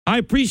I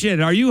appreciate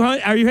it. Are you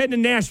heading to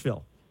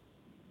Nashville?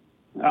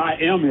 I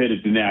am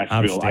headed to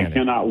Nashville. I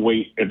cannot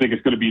wait. I think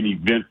it's going to be an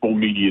eventful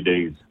media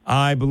days.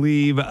 I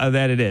believe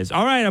that it is.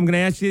 All right, I'm going to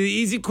ask you the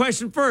easy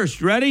question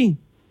first. Ready?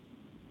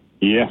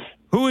 Yeah.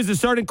 Who is the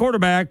starting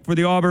quarterback for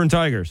the Auburn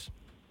Tigers?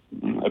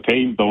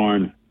 Peyton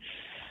Thorne.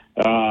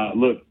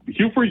 Look,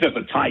 Hugh Freeze has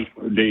a type,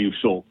 Dave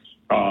Schultz.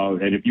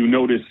 And if you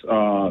notice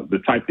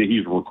the type that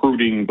he's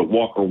recruiting, the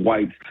Walker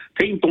Whites,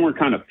 Peyton Thorne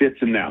kind of fits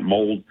in that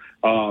mold.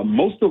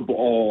 Most of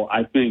all,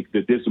 I think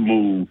that this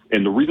move,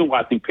 and the reason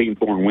why I think Peyton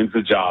Thorne wins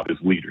the job is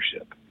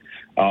leadership.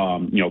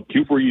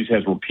 Hugh Freeze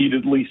has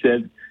repeatedly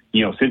said,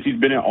 since he's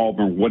been at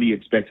Auburn, what he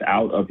expects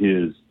out of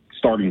his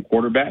starting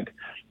quarterback.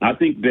 I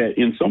think that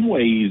in some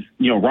ways,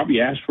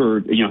 Robbie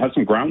Ashford, has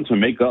some ground to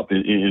make up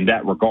in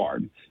that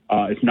regard.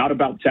 It's not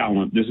about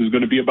talent. This is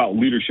going to be about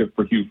leadership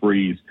for Hugh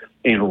Freeze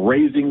and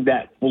raising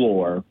that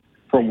floor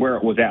from where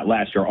it was at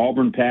last year.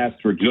 Auburn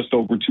passed for just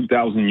over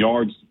 2,000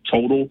 yards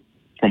total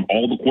from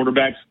all the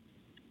quarterbacks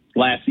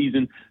last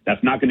season.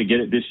 That's not going to get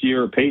it this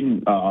year.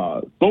 Peyton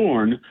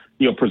Thorne,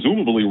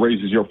 presumably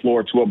raises your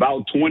floor to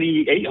about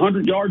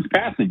 2,800 yards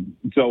passing.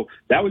 So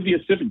that would be a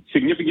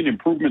significant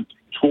improvement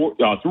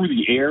through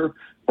the air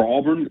for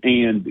Auburn.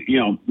 And,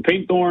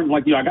 Peyton Thorne,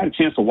 I got a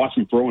chance to watch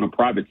him throw in a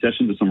private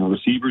session to some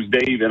receivers,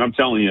 Dave, and I'm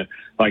telling you,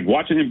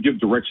 watching him give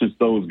directions to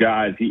those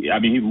guys, he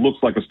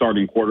looks like a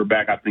starting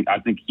quarterback. I think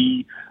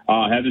he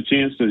has a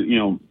chance to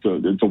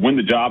win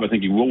the job. I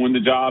think he will win the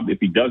job. If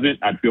he doesn't,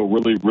 I'd feel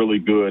really, really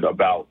good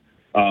about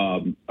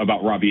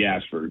Robbie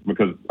Ashford,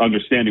 because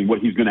understanding what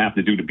he's going to have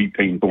to do to beat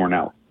Peyton Thorne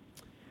out.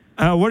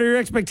 What are your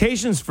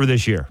expectations for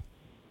this year?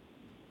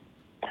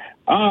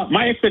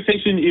 My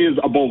expectation is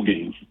a bowl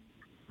game.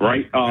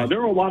 Right.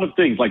 There are a lot of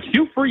things.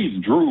 Hugh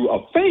Freeze drew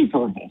a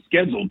favorable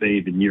schedule,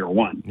 Dave, in year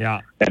one.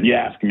 Yeah. If you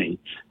ask me.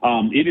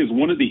 It is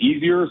one of the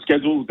easier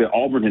schedules that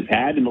Auburn has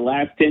had in the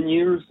last 10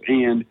 years.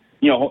 And,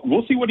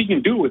 we'll see what he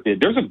can do with it.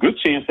 There's a good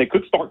chance they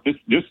could start this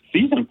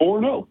season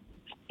 4-0.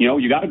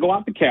 You got to go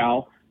out to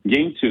Cal,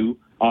 game 2.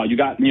 You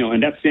got,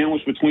 and that's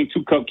sandwiched between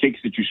two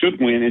cupcakes that you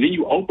should win. And then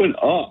you open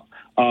up,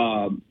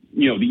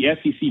 the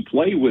SEC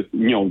play with,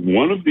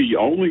 one of the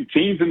only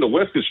teams in the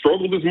West that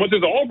struggled as much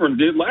as Auburn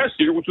did last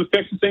year, which was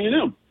Texas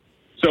A&M.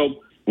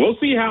 So we'll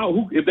see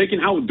if they can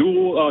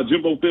outduel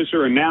Jimbo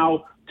Fisher and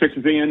now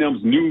Texas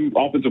A&M's new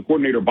offensive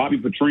coordinator, Bobby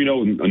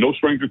Petrino, and no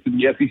stranger to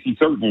the SEC,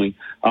 certainly.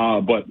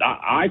 But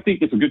I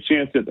think it's a good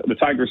chance that the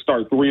Tigers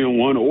start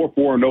 3-1 or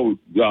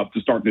 4-0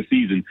 to start the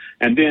season.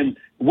 And then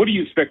what do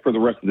you expect for the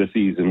rest of the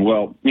season?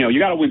 Well, you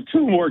got to win 2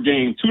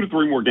 to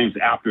 3 more games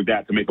after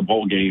that to make a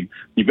bowl game.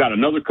 You've got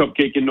another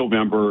cupcake in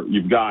November.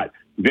 You've got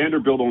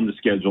Vanderbilt on the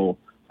schedule.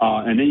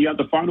 And then you have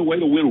to find a way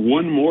to win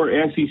one more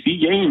SEC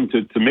game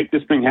to make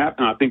this thing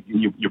happen. I think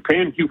you're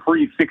paying Hugh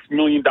Freeze $6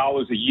 million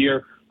a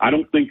year. I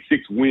don't think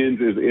 6 wins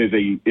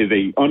is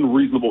a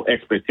unreasonable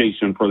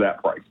expectation for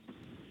that price.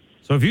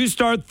 So if you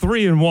start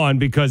 3-1,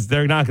 because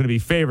they're not going to be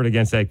favored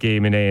against that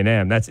game in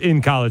A&M, that's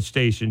in College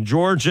Station,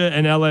 Georgia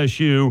and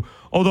LSU,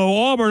 although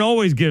Auburn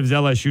always gives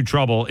LSU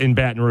trouble in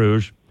Baton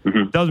Rouge.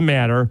 Mm-hmm. Doesn't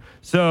matter.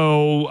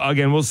 So,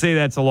 again, we'll say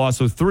that's a loss.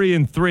 So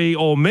 3-3,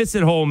 Ole Miss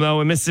at home,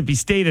 though, and Mississippi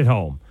State at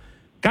home.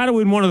 Got to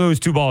win one of those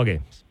 2 ball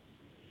games.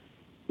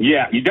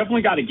 Yeah, you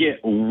definitely got to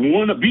beat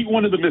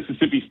one of the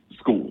Mississippi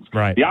schools.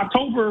 Right. The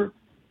October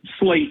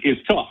slate is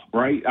tough,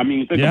 right? I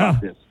mean, think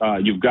about this.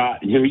 You've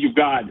got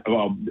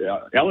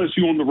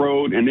LSU on the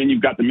road, and then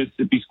you've got the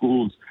Mississippi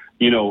schools,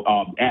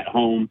 at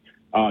home.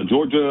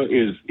 Georgia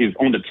is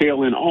on the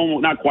tail end,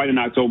 almost not quite in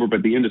October,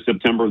 but the end of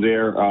September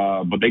there.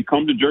 But they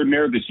come to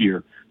Jordan-Hare this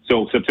year.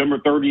 So September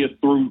 30th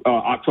through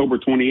October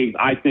 28th,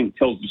 I think,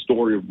 tells the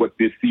story of what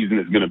this season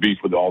is going to be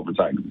for the Auburn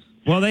Tigers.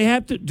 Well,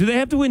 do they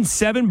have to win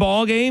 7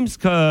 ball games?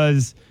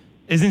 Because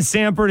isn't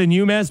Samford and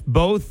UMass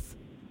both,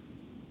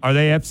 are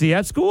they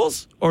FCS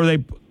schools or are they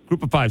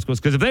group of 5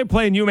 schools? Because if they're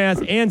playing UMass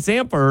and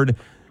Samford,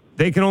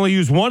 they can only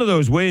use one of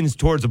those wins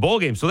towards a bowl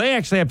game. So they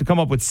actually have to come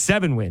up with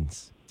 7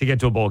 wins to get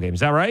to a bowl game.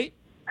 Is that right?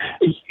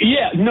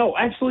 Yeah, no,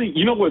 actually,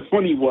 what's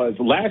funny was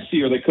last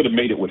year they could have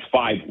made it with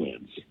 5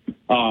 wins.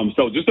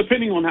 So just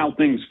depending on how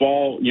things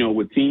fall,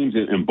 with teams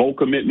and bowl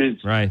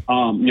commitments, right?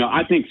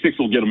 I think 6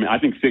 will get them in. I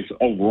think 6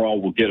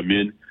 overall will get them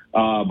in.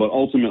 But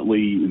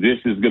ultimately, this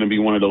is going to be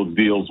one of those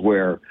deals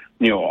where,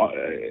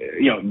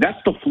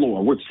 that's the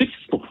floor. Where 6 is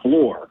the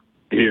floor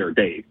here,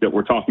 Dave, that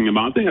we're talking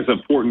about. I think that's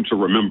important to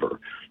remember.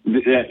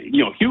 That,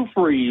 Hugh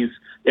Freeze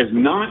is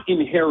not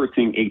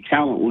inheriting a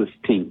talentless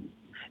team.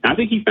 And I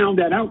think he found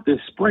that out this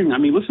spring. I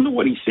mean, listen to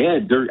what he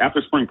said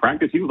after spring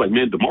practice. He was like,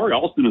 man, Damari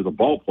Alston is a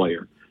ball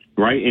player,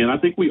 right? And I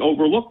think we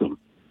overlooked him.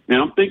 And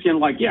I'm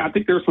thinking, I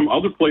think there's some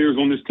other players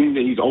on this team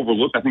that he's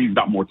overlooked. I think he's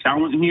got more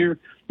talent in here. And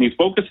he's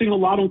focusing a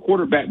lot on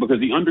quarterback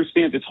because he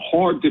understands it's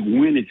hard to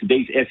win in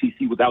today's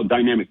SEC without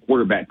dynamic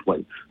quarterback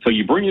play. So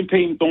you bring in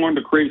Peyton Thorne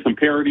to create some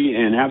parity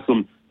and have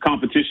some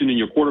competition in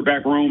your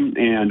quarterback room.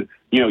 And,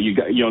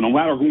 no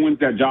matter who wins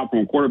that job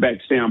from a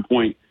quarterback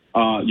standpoint,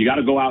 you got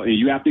to go out and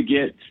you have to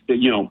get,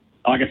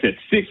 like I said,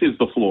 6 is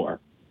the floor.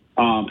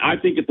 I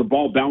think if the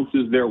ball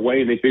bounces their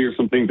way and they figure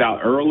some things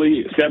out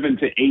early, 7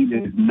 to 8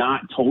 is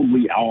not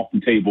totally off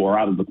the table or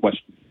out of the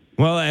question.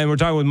 Well, and we're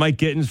talking with Mike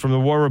Gittens from the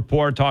War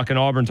Report, talking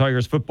Auburn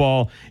Tigers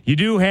football. You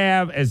do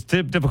have, as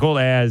difficult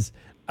as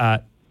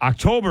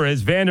October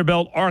is,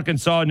 Vanderbilt,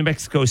 Arkansas, New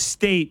Mexico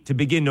State to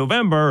begin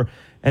November.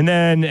 And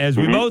then, as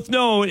we both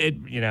know,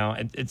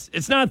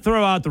 it's not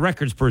throw out the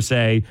records per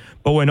se,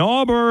 but when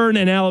Auburn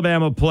and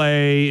Alabama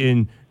play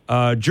in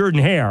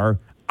Jordan-Hare,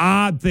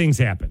 odd things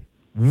happen.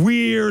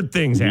 Weird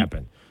things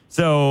happen.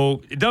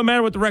 So it doesn't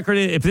matter what the record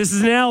is. If this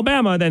is in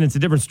Alabama, then it's a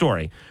different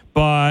story.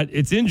 But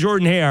it's in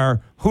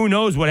Jordan-Hare. Who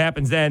knows what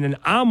happens then? And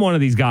I'm one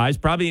of these guys,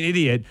 probably an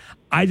idiot.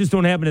 I just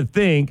don't happen to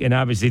think, and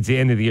obviously it's the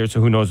end of the year,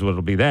 so who knows what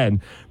it'll be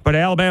then. But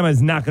Alabama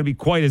is not going to be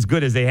quite as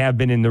good as they have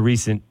been in the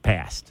recent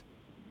past.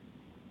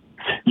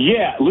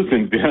 Yeah,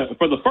 listen,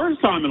 for the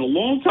first time in a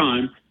long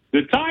time,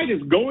 the Tide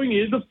is going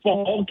into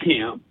fall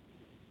camp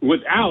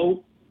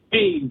without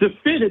a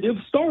definitive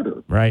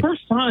starter. Right.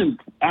 First time,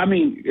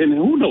 and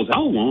who knows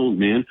how long,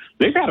 man.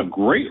 They've had a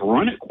great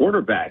run at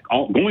quarterback,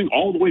 going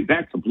all the way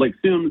back to Blake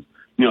Sims,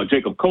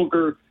 Jacob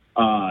Coker,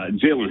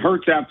 Jalen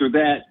Hurts after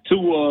that,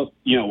 Tua,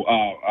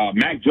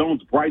 Mac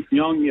Jones, Bryce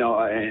Young,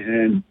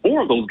 and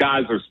 4 of those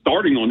guys are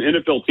starting on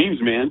NFL teams,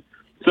 man.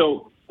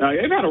 So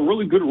they've had a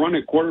really good run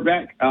at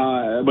quarterback.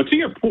 But to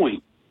your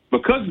point,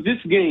 because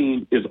this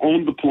game is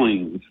on the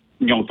plains,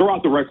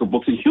 throughout the record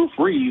books, and Hugh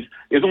Freeze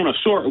is on a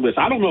short list.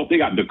 I don't know if they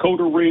got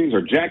Dakota rings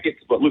or jackets,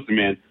 but listen,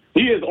 man,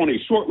 he is on a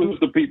short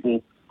list of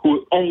people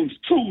who owns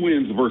 2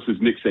 wins versus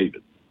Nick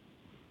Saban.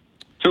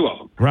 2 of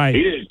them. Right.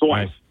 He did it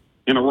twice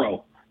in a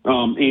row.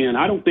 And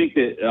I don't think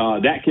that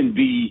that can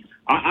be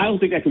 – I don't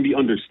think that can be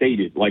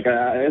understated. Like,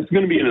 it's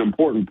going to be an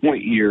important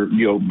point here,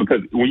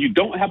 because when you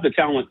don't have the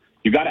talent,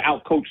 you got to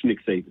outcoach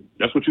Nick Saban.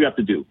 That's what you have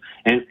to do.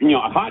 And,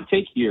 a hot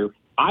take here,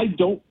 I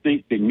don't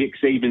think that Nick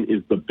Saban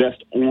is the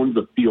best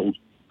on-the-field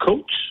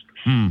coach,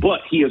 but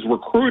he has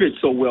recruited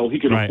so well he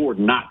can afford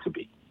not to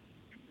be.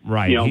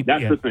 Right.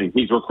 That's the thing.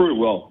 He's recruited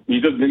well.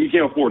 He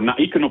can afford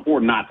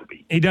not to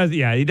be. He does,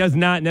 yeah. He does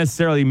not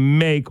necessarily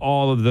make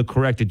all of the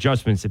correct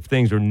adjustments if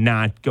things are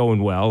not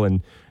going well.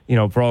 And,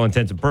 for all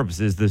intents and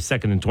purposes, the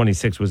 2nd and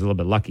 26 was a little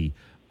bit lucky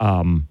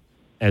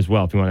as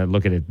well, if you want to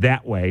look at it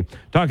that way.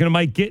 Talking to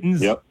Mike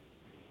Gittens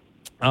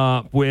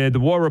with the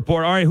War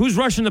Report. All right, who's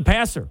rushing the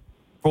passer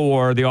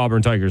for the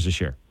Auburn Tigers this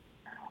year?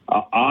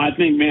 I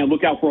think, man,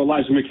 look out for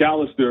Elijah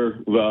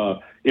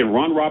McAllister. In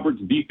Ron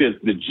Roberts' defense,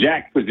 the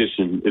jack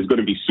position is going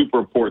to be super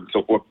important.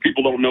 So if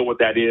people don't know what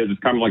that is, it's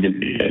kind of like an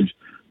edge,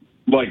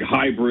 like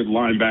hybrid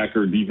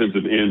linebacker,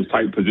 defensive end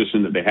type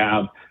position that they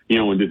have,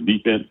 in this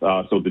defense.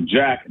 So the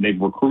jack, they've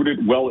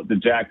recruited well at the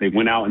jack. They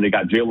went out and they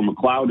got Jalen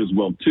McLeod as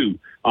well, too.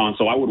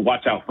 So I would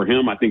watch out for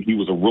him. I think he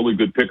was a really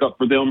good pickup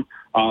for them.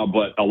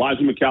 But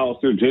Elijah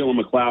McAllister, Jalen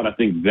McLeod, I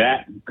think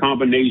that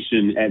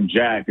combination at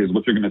jack is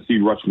what you're going to see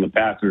rushing the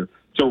passer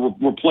to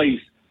replace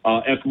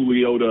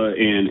Leota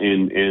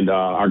and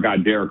our guy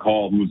Derek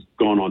Hall, who's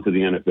gone on to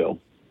the NFL.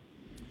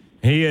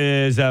 He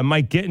is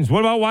Mike Gittens. What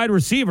about wide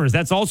receivers?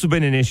 That's also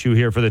been an issue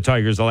here for the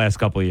Tigers the last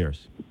couple of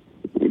years.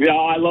 Yeah,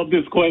 I love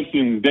this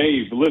question,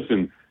 Dave.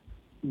 Listen,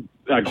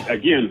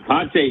 again,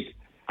 hot take.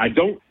 I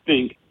don't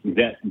think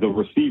that the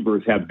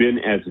receivers have been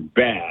as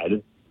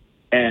bad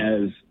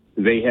as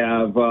they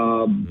have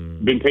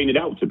been painted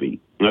out to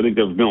be. And I think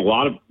there's been a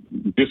lot of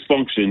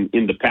dysfunction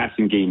in the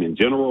passing game in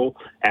general,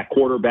 at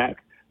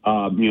quarterback,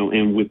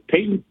 and with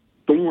Peyton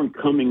Thorne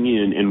coming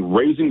in and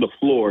raising the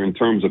floor in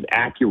terms of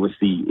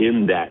accuracy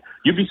in that,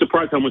 you'd be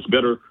surprised how much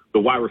better the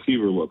wide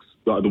receiver looks.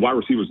 The wide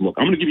receivers look.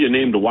 I'm going to give you a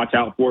name to watch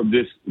out for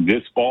this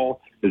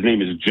fall. His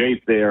name is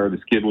Jay Thayer. This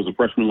kid was a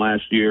freshman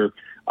last year.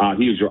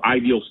 He is your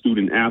ideal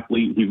student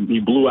athlete. He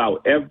blew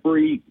out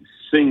every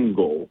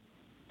single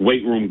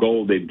weight room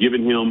goal they've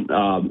given him.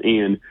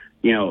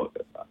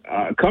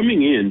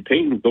 Coming in,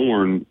 Peyton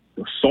Thorne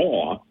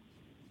saw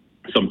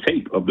some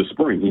tape of the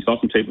spring. He saw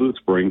some tape of the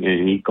spring,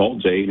 and he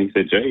called Jay, and he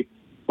said, Jay,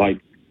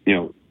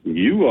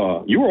 you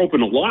were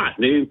open a lot.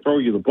 They didn't throw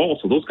you the ball.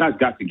 So those guys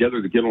got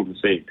together to get on the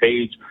same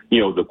page.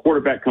 The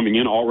quarterback coming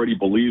in already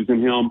believes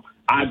in him.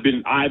 I've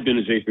been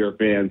a Jay Fair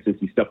fan since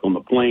he stepped on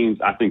the plains.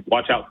 I think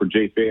watch out for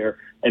Jay Fair.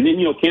 And then,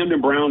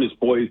 Camden Brown is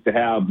poised to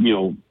have,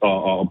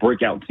 a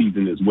breakout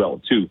season as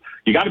well, too.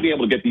 You got to be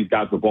able to get these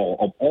guys the ball.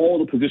 Of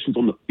all the positions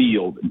on the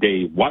field,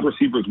 Dave, wide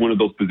receiver is one of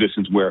those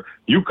positions where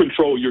you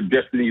control your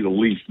destiny the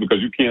least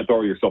because you can't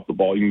throw yourself the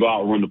ball. You can go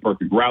out and run the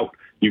perfect route.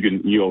 You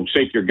can,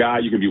 shake your guy.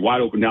 You can be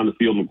wide open down the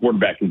field, and the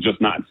quarterback can just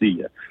not see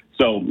you.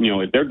 So,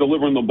 if they're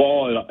delivering the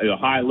ball at a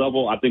high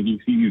level, I think you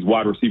see these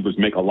wide receivers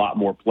make a lot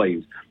more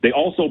plays. They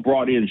also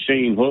brought in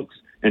Shane Hooks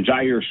and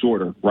Jair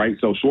Shorter, right?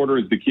 So Shorter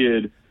is the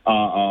kid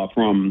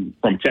from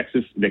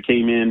Texas that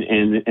came in,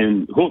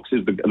 and Hooks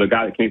is the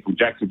guy that came from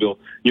Jacksonville.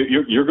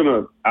 You're going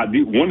to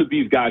one of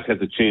these guys has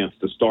a chance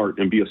to start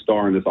and be a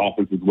star in this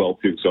offense as well,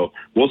 too. So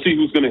we'll see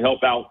who's going to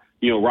help out,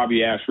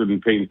 Robbie Ashford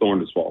and Peyton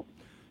Thorne this fall.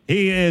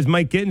 He is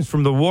Mike Gittens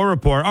from the War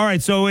Report. All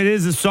right, so it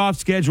is a soft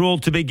schedule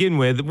to begin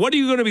with. What are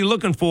you going to be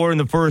looking for in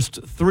the first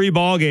 3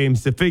 ball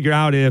games to figure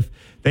out if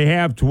they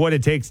have what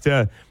it takes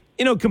to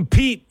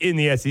compete in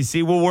the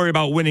SEC. We'll worry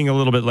about winning a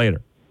little bit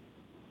later.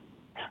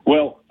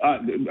 Well,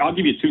 I'll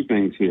give you two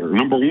things here.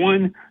 Number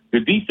one, the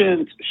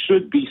defense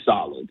should be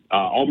solid.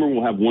 Auburn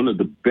will have one of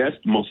the best,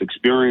 most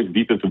experienced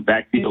defensive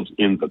backfields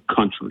in the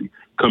country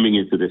coming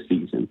into this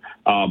season.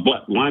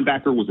 But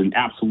linebacker was an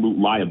absolute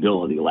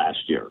liability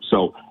last year.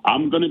 So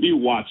I'm going to be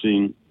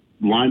watching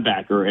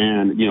linebacker,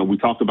 and, we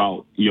talked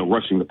about,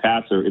 rushing the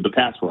pass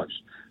rush.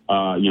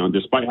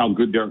 Despite how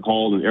good Derek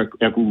Hall and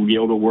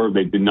Ekuliota were,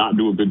 they did not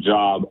do a good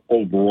job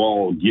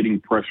overall getting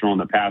pressure on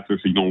the passer.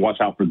 So you're going to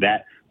watch out for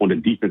that on the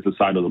defensive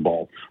side of the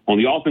ball. On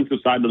the offensive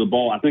side of the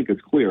ball, I think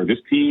it's clear. This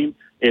team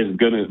is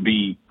going to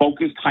be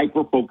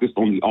hyper-focused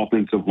on the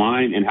offensive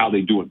line and how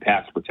they do in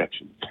pass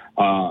protection.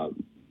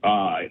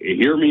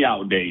 Hear me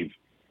out, Dave.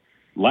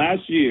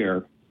 Last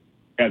year,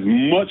 as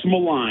much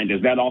maligned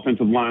as that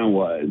offensive line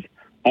was,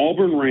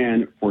 Auburn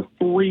ran for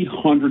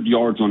 300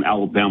 yards on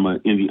Alabama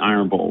in the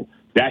Iron Bowl.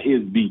 That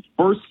is the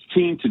first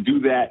team to do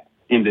that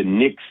in the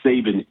Nick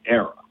Saban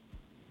era.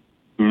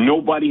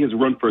 Nobody has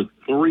run for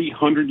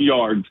 300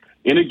 yards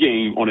in a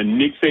game on a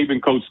Nick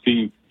Saban coach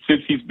team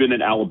since he's been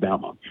at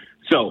Alabama.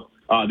 So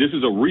this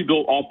is a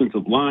rebuilt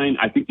offensive line.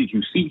 I think that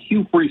you see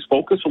Hugh Freeze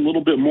focus a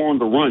little bit more on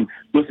the run.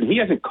 Listen, he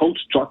hasn't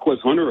coached Jarquez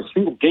Hunter a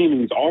single game,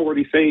 and he's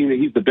already saying that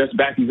he's the best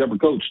back he's ever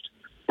coached.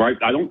 Right?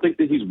 I don't think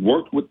that he's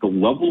worked with the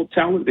level of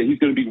talent that he's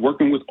going to be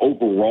working with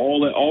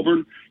overall at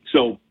Auburn.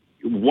 So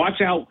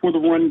watch out for the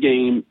run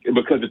game,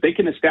 because if they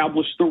can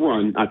establish the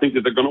run, I think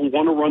that they're going to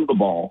want to run the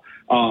ball.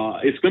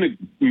 It's going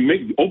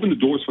to open the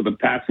doors for the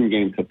passing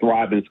game to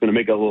thrive, and it's going to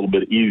make it a little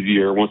bit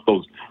easier once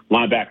those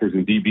linebackers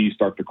and DBs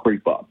start to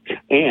creep up.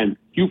 And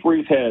Hugh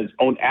Freeze has,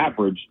 on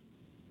average,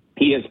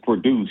 he has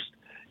produced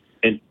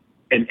an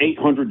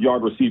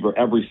 800-yard receiver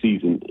every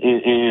season.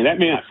 And that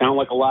may not sound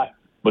like a lot,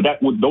 but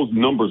those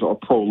numbers are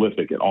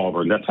prolific at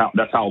Auburn.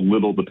 That's how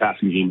little the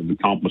passing game has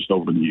accomplished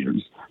over the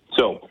years.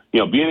 So,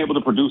 being able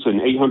to produce an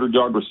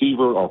 800-yard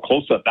receiver or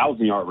close to a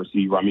 1,000-yard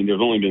receiver, I mean,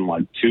 there's only been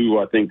like two,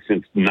 I think,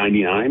 since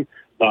 '99,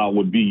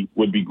 would be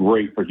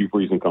great for Hugh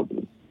Freeze and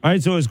company. All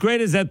right, so as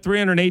great as that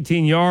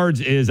 318 yards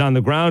is on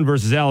the ground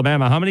versus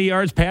Alabama, how many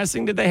yards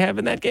passing did they have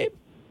in that game?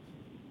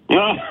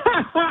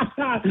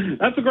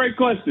 That's a great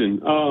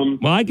question.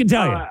 Well, I can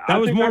tell you. That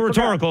was more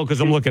rhetorical because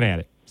I'm looking at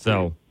it.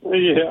 So.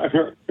 Yeah,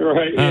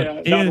 right.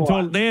 Yeah,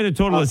 they had a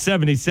total of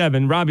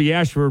 77. Robbie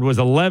Ashford was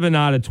 11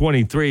 out of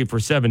 23 for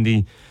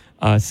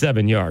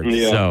 77 yards.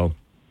 Yeah. So,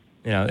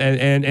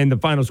 and the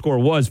final score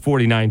was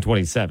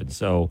 49-27.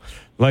 So,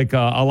 like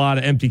a lot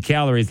of empty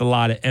calories, a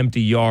lot of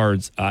empty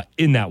yards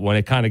in that one.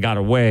 It kind of got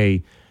away.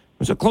 It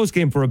was a close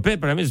game for a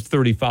bit, but I mean, it's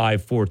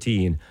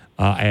 35-14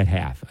 at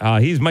half.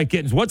 He's Mike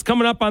Gittens. What's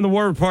coming up on the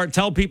War Report?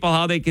 Tell people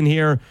how they can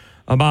hear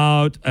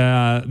about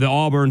the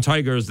Auburn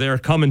Tigers. They're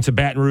coming to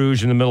Baton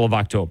Rouge in the middle of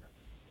October.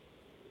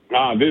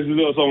 Visit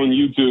us on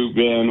YouTube,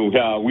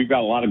 and we've got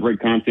a lot of great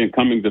content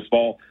coming this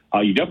fall.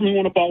 You definitely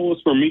want to follow us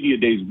for Media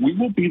Days. We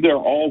will be there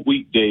all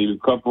week, Dave,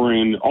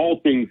 covering all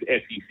things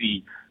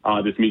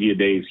SEC this Media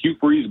Days. Hugh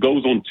Freeze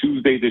goes on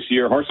Tuesday this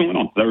year. Harsin went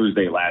on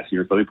Thursday last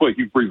year, so they put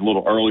Hugh Freeze a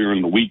little earlier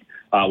in the week.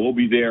 We'll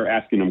be there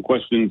asking him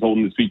questions,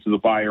 holding his feet to the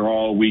fire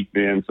all week,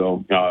 man.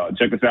 So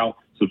check us out.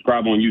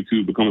 Subscribe on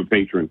YouTube. Become a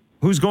patron.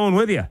 Who's going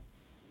with you?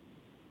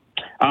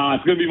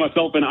 It's going to be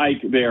myself and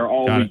Ike there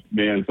all week,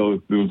 man. So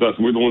it was us.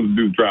 We're the ones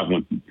who do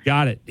traveling.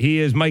 Got it. He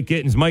is Mike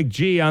Gittens, Mike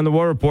G on the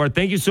War Report.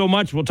 Thank you so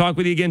much. We'll talk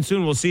with you again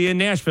soon. We'll see you in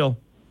Nashville.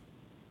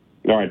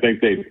 All right.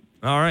 Thanks, Dave.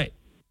 All right.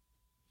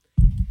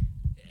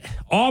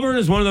 Auburn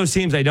is one of those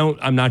teams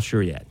I'm not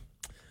sure yet.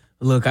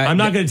 Look, I'm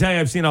not going to tell you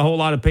I've seen a whole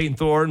lot of Peyton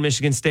Thorne,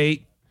 Michigan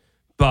State,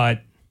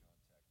 but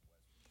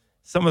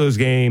some of those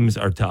games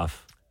are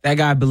tough. That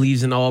guy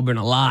believes in Auburn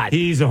a lot.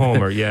 He's a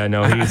homer. Yeah,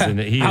 no, I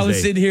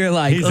was sitting here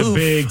like, he's a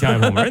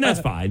big-time homer, and that's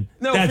fine.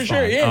 No, that's for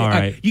sure, fine. yeah. All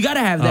right. You got to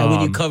have that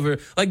when you cover.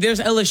 Like, there's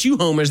LSU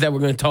homers that we're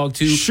going to talk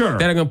to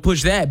that are going to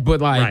push that.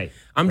 But,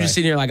 I'm just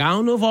sitting here like, I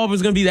don't know if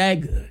Auburn's going to be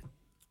that good.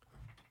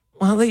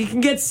 Well, you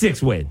can get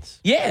 6 wins.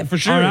 Yeah, for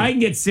sure. All right, I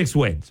can get 6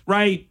 wins,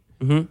 right?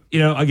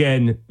 Mm-hmm.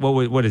 Again,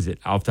 what is it?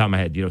 Off the top of my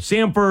head,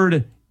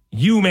 Samford,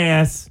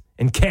 UMass,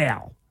 and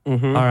Cal.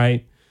 Mm-hmm. All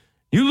right?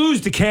 You lose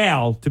to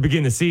Cal to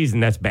begin the season,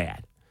 that's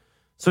bad.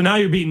 So now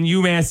you're beating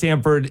UMass,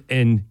 Samford,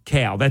 and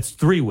Cal. That's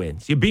 3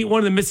 wins. You beat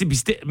one of the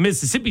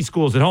Mississippi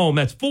schools at home.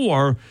 That's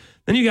 4.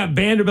 Then you got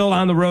Vanderbilt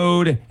on the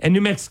road and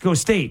New Mexico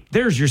State.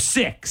 There's your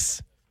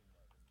 6.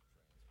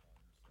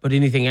 But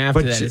anything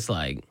after that, it's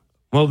like...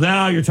 Well,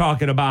 now you're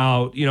talking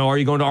about, are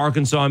you going to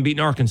Arkansas and beating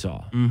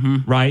Arkansas? Mm-hmm.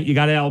 Right? You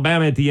got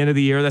Alabama at the end of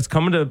the year. That's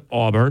coming to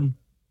Auburn,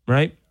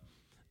 right?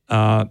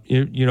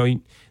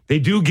 They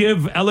do give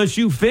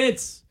LSU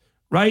fits,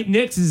 right?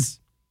 Nix is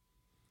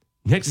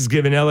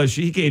giving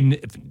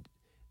LSU.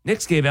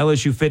 Nix gave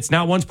LSU fits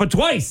not once but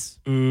twice.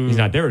 He's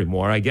not there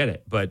anymore. I get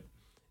it, but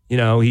he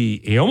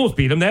almost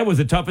beat them. That was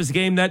the toughest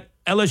game that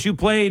LSU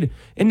played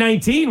in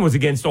 2019 was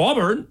against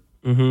Auburn.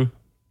 Mm-hmm.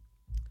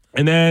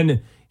 And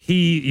then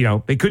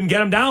they couldn't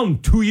get him down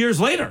 2 years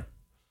later.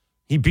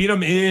 He beat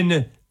them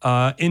in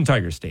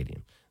Tiger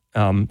Stadium.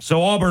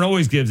 So Auburn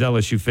always gives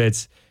LSU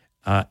fits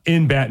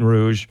in Baton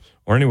Rouge.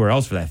 or anywhere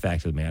else for that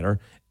fact of the matter.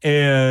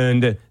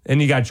 And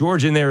you got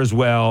Georgia in there as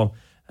well.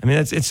 I mean,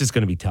 it's just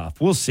going to be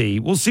tough. We'll see.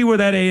 We'll see where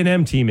that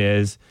A&M team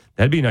is.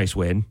 That'd be a nice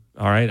win.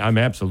 All right, I'm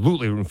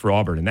absolutely rooting for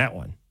Auburn in that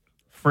one.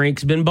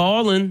 Frank's been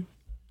balling.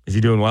 Is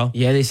he doing well?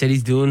 Yeah, they said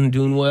he's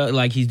doing well.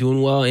 Like, he's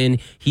doing well, and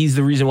he's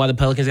the reason why the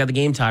Pelicans got the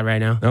game tied right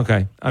now.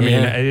 Okay. I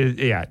mean,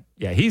 yeah.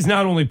 He's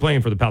not only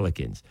playing for the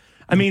Pelicans.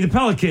 I mean, the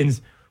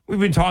Pelicans, we've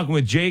been talking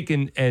with Jake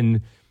and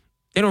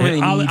they don't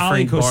really need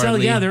Frank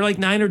Bartley. Yeah, they're like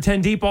 9 or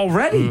 10 deep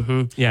already.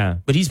 Mm-hmm. Yeah.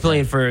 But he's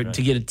playing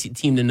to get a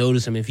team to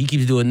notice him. If he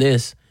keeps doing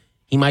this,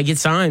 he might get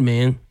signed,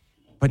 man.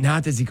 But now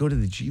does he go to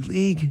the G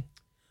League?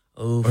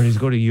 Oof. Or does he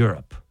go to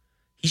Europe?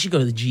 He should go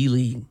to the G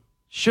League.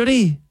 Should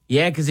he?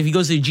 Yeah, because if he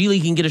goes to the G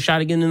League, he can get a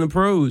shot again in the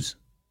pros.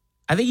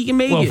 I think he can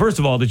make it. Well, first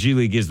of all, the G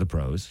League is the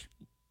pros.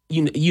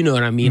 You know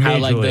what I mean?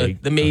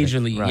 The major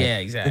league. Right. Yeah,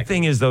 exactly. The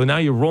thing is, though, now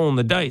you're rolling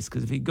the dice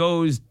because if he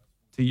goes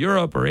to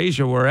Europe or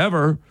Asia,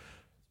 wherever,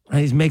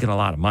 he's making a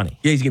lot of money.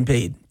 Yeah, he's getting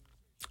paid.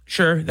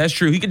 Sure, that's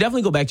true. He could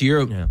definitely go back to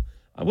Europe. Yeah.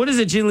 What does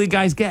the G League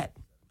guys get?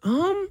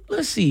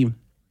 Let's see.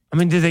 I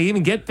mean, do they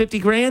even get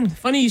 $50,000?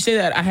 Funny you say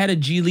that. I had a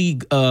G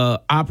League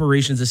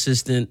operations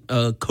assistant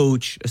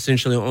coach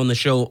essentially on the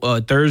show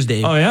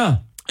Thursday. Oh yeah,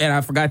 and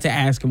I forgot to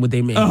ask him what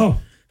they made. Oh.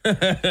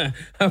 I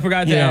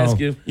forgot to ask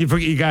him.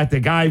 You got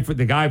the guy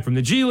from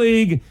the G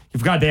League. You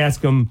forgot to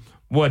ask him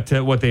what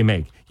they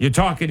make. You're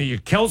talking to your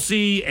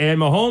Kelsey and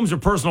Mahomes are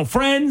personal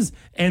friends,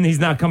 and he's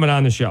not coming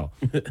on the show.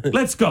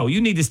 Let's go.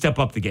 You need to step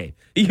up the game.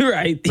 You're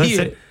right.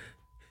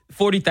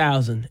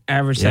 40,000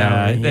 average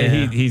salary.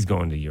 Yeah. He's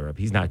going to Europe.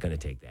 He's not going to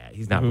take that.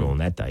 He's not rolling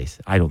that dice.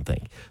 I don't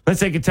think. Let's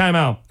take a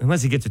timeout.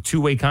 Unless he gets a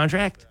 2-way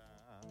contract.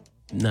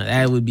 No,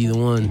 that would be the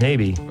one.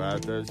 Maybe. All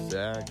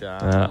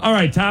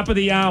right, top of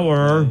the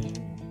hour.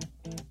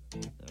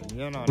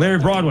 Larry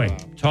Broadway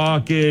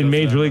talking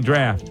Major League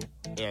Draft.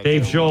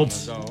 Dave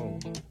Schultz.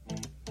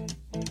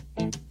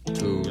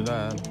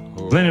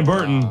 Lennon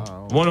Burton,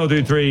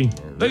 1023.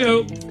 Look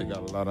out. They got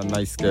a lot of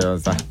nice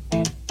girls.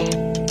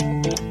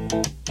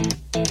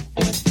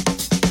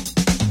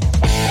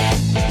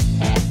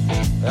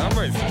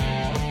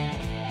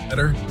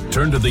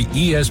 Turn to the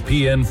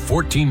ESPN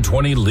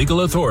 1420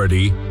 legal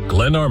authority,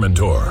 Glenn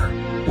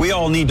Armentor. We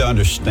all need to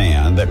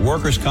understand that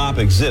workers' comp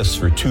exists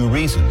for 2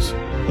 reasons.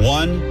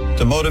 1,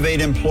 to motivate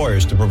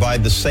employers to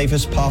provide the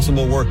safest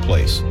possible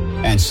workplace.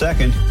 And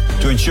 2nd,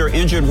 to ensure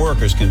injured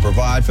workers can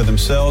provide for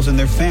themselves and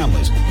their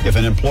families if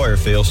an employer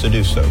fails to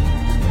do so.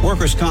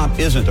 Workers' comp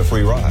isn't a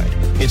free ride.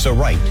 It's a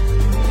right.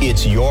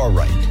 It's your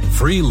right.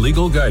 Free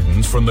legal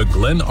guidance from the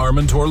Glenn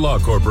Armentor Law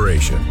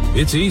Corporation.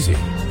 It's easy.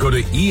 Go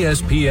to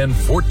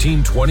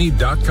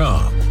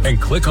ESPN1420.com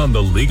and click on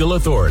the legal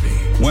authority.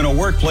 When a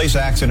workplace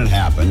accident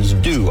happens,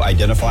 do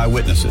identify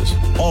witnesses.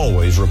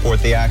 Always report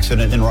the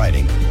accident in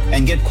writing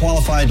and get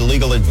qualified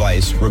legal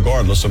advice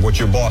regardless of what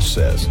your boss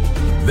says.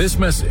 This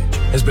message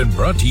has been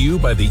brought to you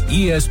by the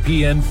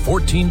ESPN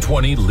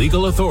 1420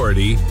 legal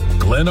authority,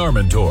 Glenn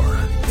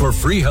Armentor. For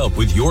free help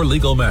with your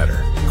legal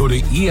matter, go to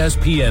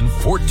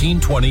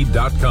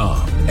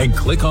ESPN1420.com and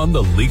click on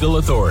the legal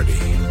authority.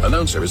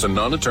 Announcer is a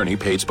non-attorney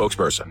paid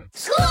spokesperson.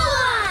 School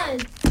on!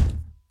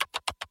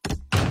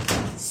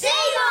 Save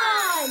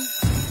on!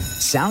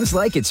 Sounds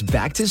like it's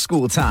back to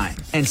school time,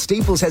 and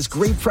Staples has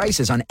great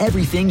prices on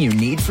everything you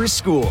need for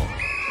school.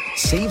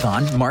 Save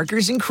on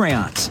markers and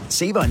crayons.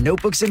 Save on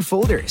notebooks and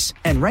folders.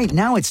 And right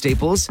now at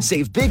Staples,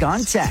 save big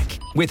on tech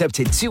with up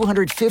to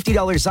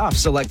 $250 off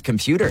select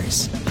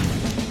computers.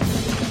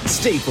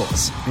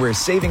 Staples, where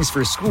savings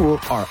for school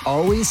are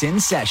always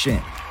in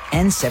session.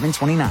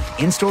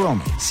 N729, in-store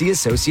only. See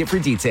associate for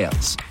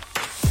details.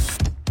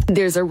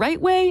 There's a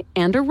right way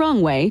and a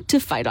wrong way to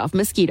fight off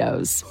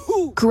mosquitoes.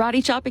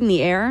 Karate chopping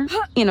the air,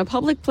 in a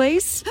public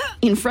place,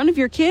 in front of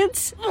your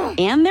kids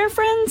and their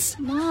friends,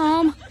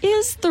 Mom,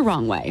 is the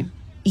wrong way.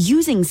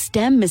 Using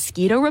Stem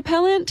mosquito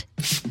repellent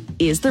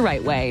is the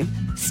right way.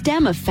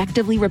 Stem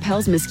effectively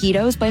repels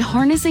mosquitoes by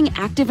harnessing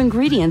active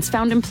ingredients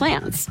found in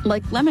plants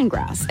like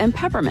lemongrass and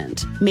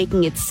peppermint,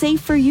 making it safe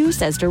for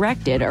use as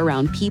directed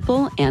around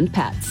people and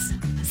pets.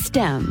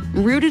 Stem,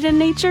 rooted in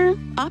nature,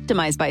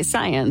 optimized by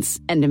science,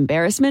 and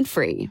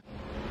embarrassment-free.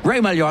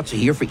 Ray Magliozzi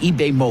here for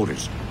eBay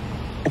Motors.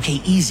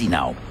 Okay, easy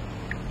now.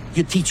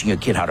 You're teaching your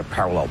kid how to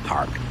parallel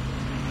park.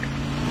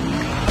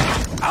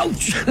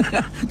 Ouch!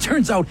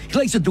 Turns out he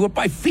likes to do it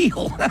by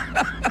feel.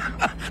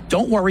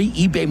 Don't worry,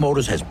 eBay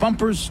Motors has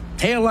bumpers,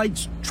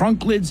 taillights,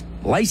 trunk lids,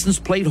 license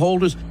plate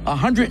holders,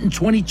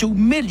 122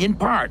 million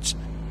parts.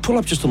 Pull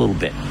up just a little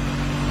bit.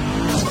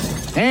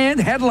 And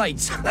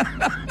headlights.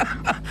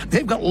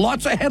 They've got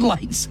lots of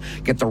headlights.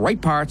 Get the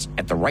right parts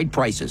at the right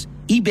prices.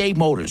 eBay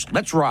Motors.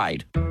 Let's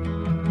ride.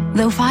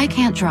 Though Phi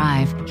can't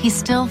drive, he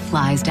still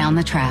flies down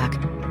the track.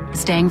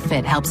 Staying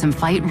fit helps him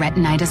fight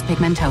retinitis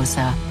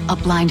pigmentosa, a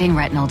blinding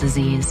retinal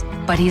disease.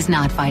 But he's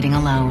not fighting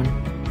alone.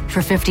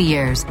 For 50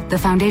 years, the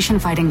Foundation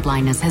Fighting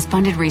Blindness has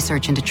funded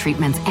research into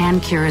treatments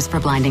and cures for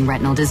blinding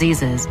retinal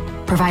diseases,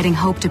 providing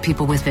hope to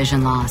people with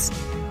vision loss.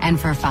 And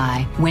for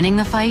Phi, winning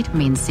the fight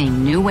means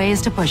seeing new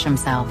ways to push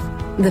himself.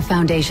 The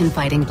Foundation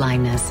Fighting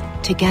Blindness.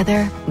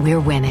 Together, we're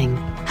winning.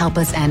 Help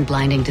us end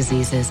blinding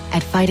diseases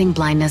at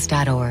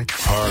fightingblindness.org.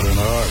 Pardon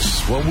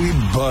us while we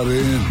butt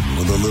in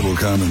with a little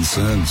common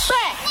sense.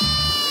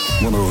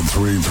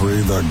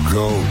 103.3 The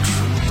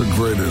GOAT, the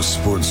greatest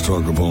sports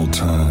talk of all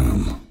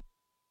time.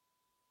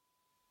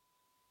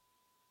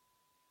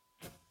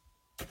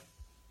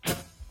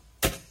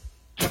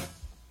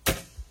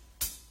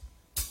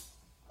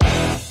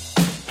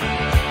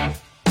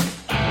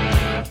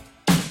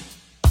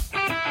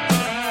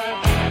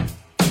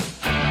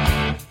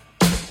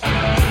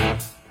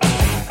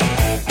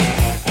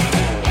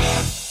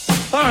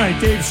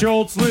 Dave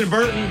Schultz, Lynn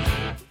Burton.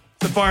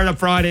 The Fired Up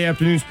Friday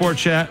afternoon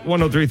sports chat,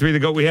 103.3 The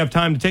GOAT. We have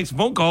time to take some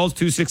phone calls,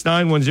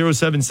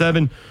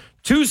 269-1077.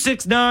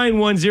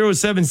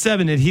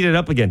 269-1077. It heated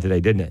up again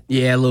today, didn't it?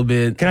 Yeah, a little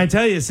bit. Can I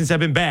tell you, since I've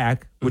been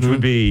back, which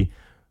would be,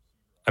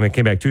 I mean, I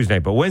came back Tuesday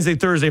night, but Wednesday,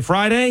 Thursday,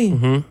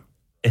 Friday,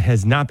 it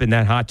has not been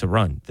that hot to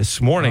run.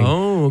 This morning,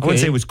 I wouldn't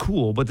say it was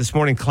cool, but this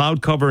morning,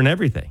 cloud cover and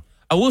everything.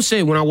 I will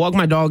say, when I walk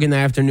my dog in the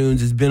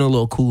afternoons, it's been a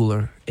little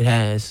cooler. It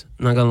has.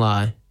 I'm not going to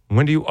lie.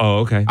 When do you?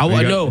 Oh, okay.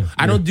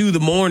 I don't do the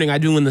morning. I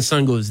do when the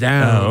sun goes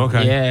down. Oh,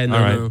 okay. Yeah,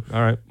 no.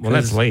 All right. Well,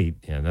 that's late.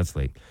 Yeah, that's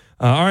late.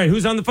 All right,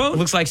 who's on the phone? It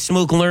looks like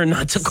Smoke learned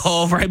not to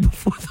call right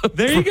before the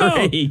break.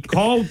 There you go.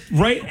 Call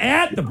right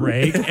at the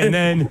break, and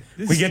then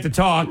we get to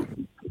talk.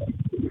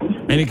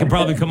 And he can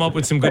probably come up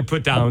with some good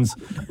put-downs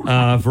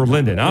for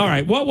Lyndon. All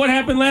right. What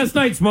happened last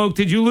night, Smoke?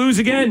 Did you lose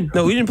again?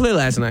 No, we didn't play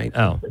last night.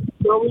 Oh.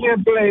 No, we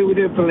didn't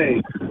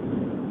play.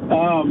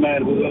 Oh,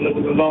 man, it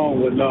was a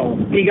long one. No.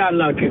 He got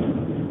lucky.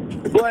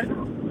 But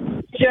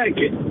check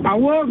it. I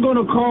was going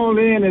to call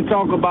in and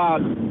talk about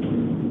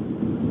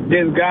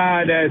this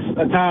guy that's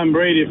a Tom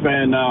Brady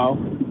fan now,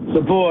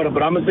 supporter,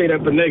 but I'm going to say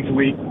that for next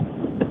week.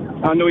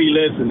 I know he's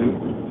listening.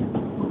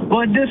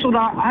 But this one,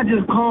 I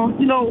just call,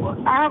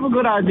 I have a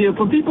good idea.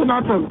 For people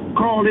not to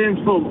call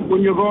in for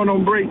when you're going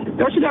on break,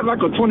 they should have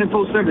like a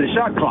 24/7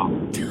 shot clock.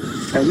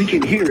 And we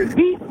can hear it.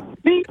 Beep,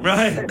 beep.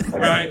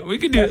 Right. We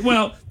can do it.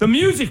 Well, the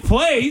music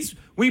plays.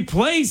 We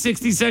play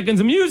 60 seconds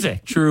of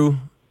music. True.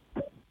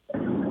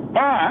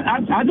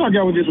 I thought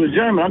y'all were just with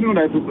German. I know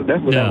that's what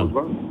that was about.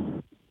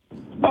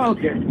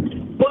 Okay.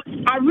 But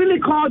I really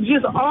called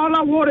just all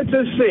I wanted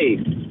to say.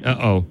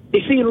 Uh-oh.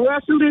 You see, in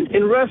wrestling,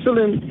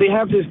 they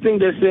have this thing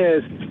that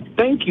says,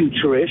 "Thank you,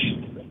 Trish."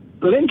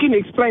 Lynn can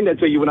explain that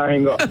to you when I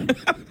hang up.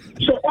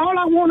 So all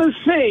I want to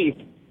say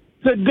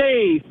to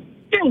Dave,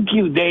 thank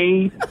you,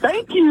 Dave.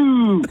 Thank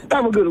you.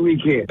 Have a good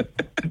weekend.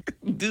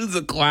 Dude's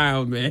a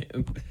clown, man.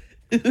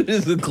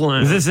 Dude's a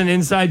clown. Is this an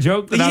inside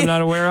joke that I'm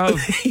not aware of?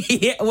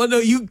 Yeah. Well, no,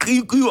 you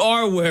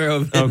are aware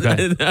of it.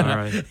 Okay. All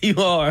right. You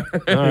are.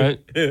 All right.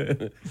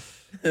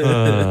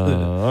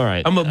 All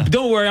right.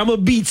 Don't worry. I'm gonna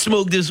beat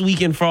Smoke this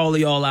weekend for all of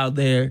y'all out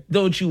there.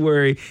 Don't you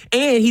worry.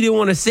 And he didn't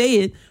want to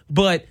say it,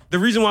 but the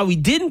reason why we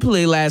didn't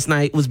play last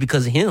night was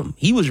because of him.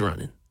 He was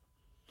running.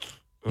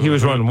 He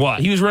was running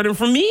what? He was running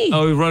from me.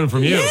 Oh, he was running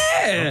from you.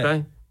 Yeah.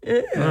 Okay.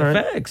 Yeah. All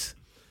right. Facts.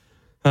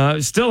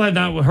 Still had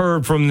not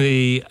heard from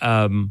the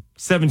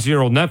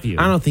 17-year-old nephew.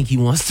 I don't think he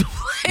wants to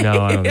play.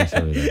 No, I don't think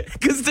so either.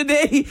 Because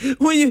today,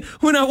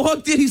 when I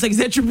walked in, he's like, "Is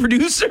that your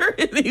producer?"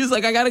 And he was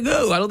like, "I gotta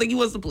go." I don't think he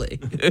wants to play.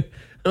 I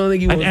don't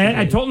think he wants to play.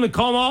 I told him to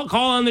call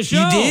on the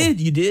show.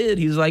 You did.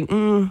 He was like,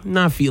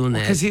 not feeling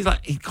that. Because he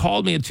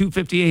called me at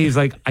 2:58. He's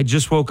like, "I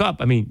just woke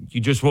up." I mean,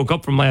 you just woke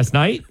up from last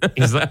night?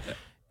 He's like,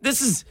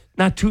 this is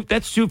not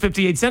that's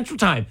 2:58 Central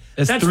Time.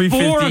 That's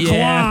 4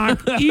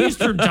 o'clock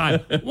Eastern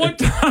Time. What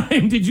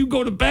time did you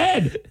go to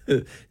bed?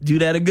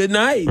 Dude had a good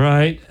night.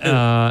 Right.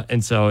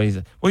 And so he's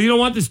like, "Well, you don't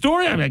want the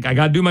story?" I'm like, "I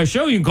got to do my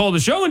show. You can call the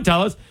show and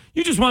tell us.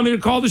 You just want me to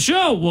call the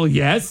show." Well,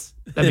 yes.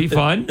 That'd be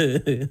fun.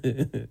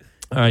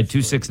 All right,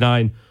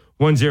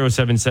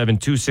 269-1077,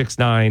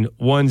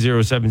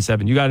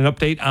 269-1077. You got an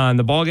update on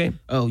the ball game?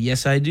 Oh,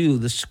 yes, I do.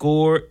 The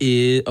score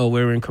is... Oh,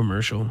 we're in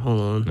commercial. Hold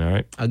on. All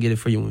right. I'll get it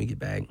for you when we get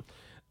back.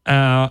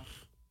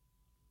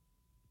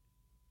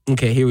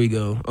 Okay, here we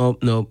go. Oh,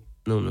 no,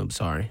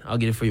 sorry. I'll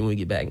get it for you when we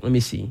get back. Let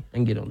me see. I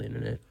can get on the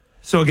internet.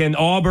 So, again,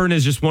 Auburn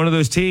is just one of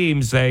those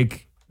teams,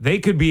 like, they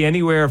could be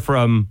anywhere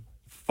from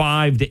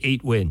 5 to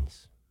 8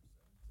 wins.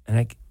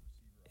 And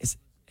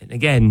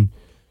again,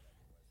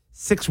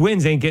 6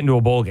 wins ain't getting to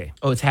a bowl game.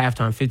 Oh, it's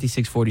halftime,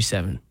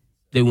 56-47.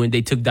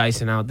 They took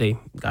Dyson out. They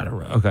got a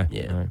run. Okay.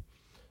 Yeah. All right.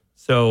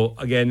 So,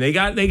 again, they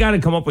got to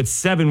come up with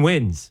 7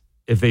 wins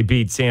if they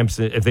beat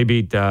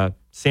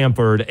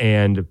Samford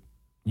and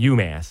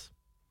UMass.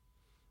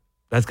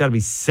 That's got to be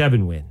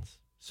 7 wins.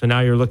 So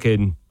now you're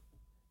looking,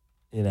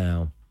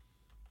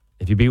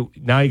 if you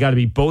got to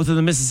beat both of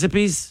the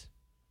Mississippis,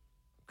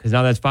 because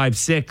now that's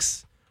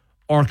 5-6.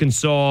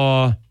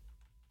 Arkansas,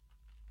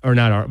 or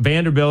not,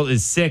 Vanderbilt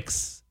is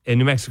 6, and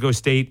New Mexico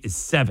State is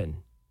 7.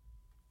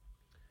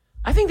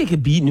 I think they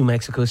could beat New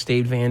Mexico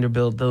State,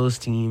 Vanderbilt, those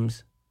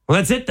teams. Well,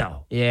 that's it,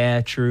 though. Yeah,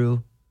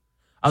 true.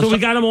 So we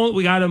got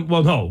them.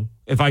 Well, no.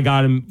 If I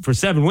got them for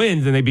 7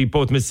 wins and they beat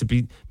both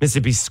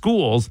Mississippi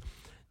schools,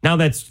 now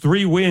that's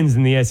 3 wins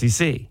in the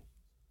SEC.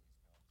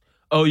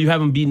 Oh, you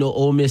haven't beaten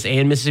Ole Miss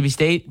and Mississippi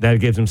State? That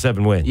gives them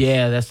 7 wins.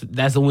 Yeah, that's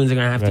the wins they're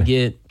going to have to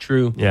get.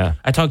 True. Yeah.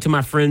 I talked to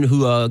my friend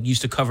who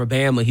used to cover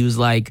Bama. He was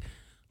like,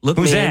 look,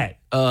 Who's man.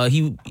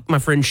 My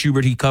friend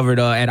Schubert, he covered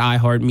at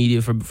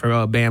iHeartMedia for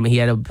Bama. He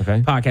had a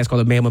podcast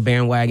called The Bama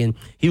Bandwagon.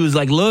 He was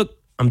like, look,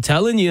 I'm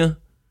telling you,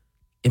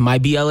 it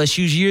might be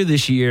LSU's year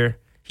this year.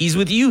 He's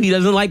with you. He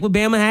doesn't like what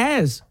Bama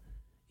has.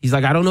 He's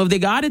like, I don't know if they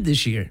got it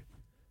this year.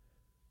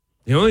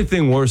 The only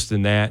thing worse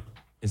than that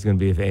is going to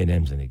be if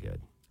A&M's any good.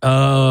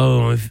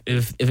 Oh,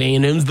 if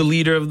A&M's the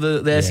leader of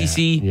the SEC?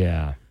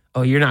 Yeah.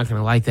 Oh, you're not going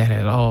to like that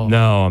at all.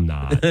 No, I'm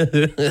not.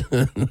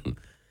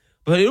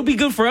 But it'll be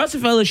good for us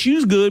if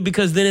LSU's good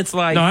because then it's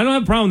like... No, I don't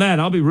have a problem with that.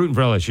 I'll be rooting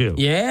for LSU.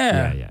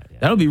 Yeah.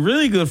 That'll be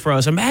really good for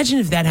us. Imagine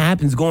if that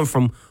happens going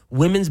from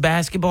women's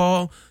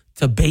basketball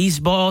to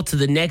baseball to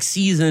the next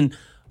season,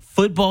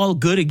 football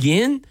good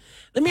again.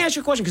 Let me ask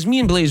you a question because me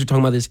and Blaze were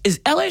talking about this. Is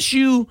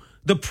LSU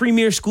the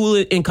premier school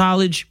in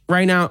college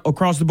right now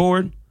across the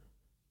board?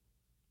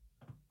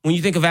 When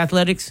you think of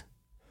athletics?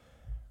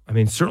 I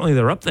mean, certainly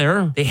they're up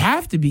there. They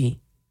have to be.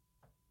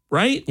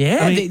 Right?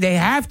 Yeah, I mean, they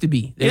have to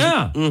be.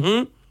 Yeah.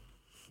 Mm-hmm.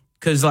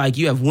 Because, like,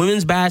 you have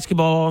women's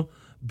basketball,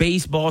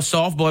 baseball,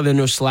 softball. They're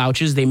no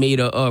slouches. They made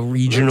a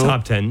regional.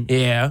 Top 10.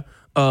 Yeah.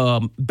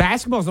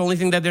 Basketball's the only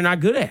thing that they're not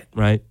good at.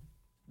 Right.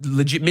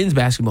 Legit men's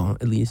basketball,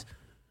 at least.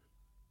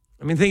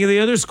 I mean, think of the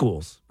other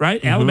schools,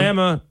 right? Mm-hmm.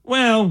 Alabama,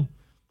 well,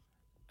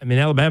 I mean,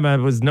 Alabama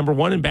was number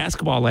 1 in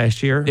basketball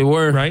last year. They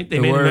were. Right? They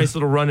made a nice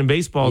little run in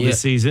baseball this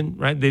season,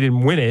 right? They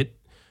didn't win it.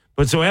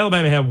 But so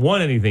Alabama haven't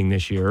won anything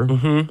this year.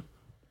 Mm-hmm.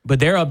 But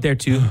they're up there,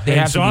 too. They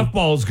and have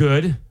softball's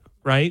good,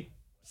 right?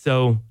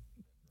 So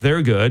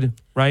they're good,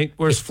 right?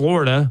 Where's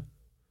Florida?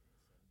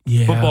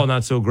 Yeah. Football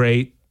not so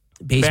great.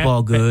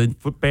 Baseball good.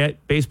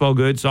 Baseball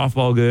good.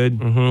 Softball good.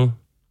 Mm-hmm.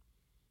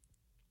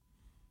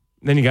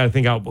 Then you got to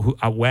think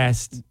out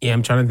west. Yeah,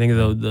 I'm trying to think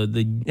of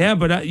the Yeah,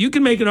 but you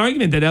can make an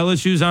argument that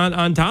LSU's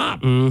on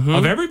top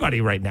of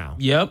everybody right now.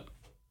 Yep.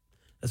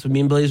 That's what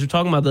me and Blaze were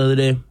talking about the other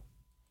day.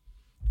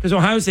 Because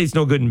Ohio State's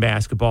no good in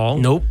basketball.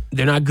 Nope,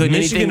 they're not good in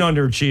anything. Michigan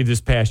underachieved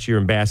this past year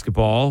in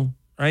basketball,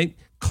 right?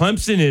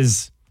 Clemson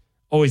is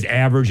always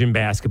average in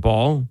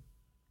basketball.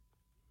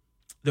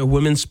 Their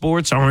women's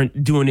sports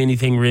aren't doing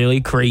anything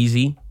really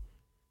crazy.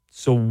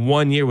 So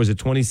one year, was it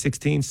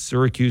 2016?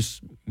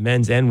 Syracuse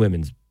men's and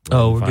women's.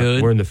 We're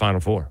good. We're in the Final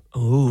Four.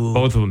 Ooh.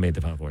 Both of them made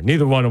the Final Four.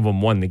 Neither one of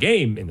them won the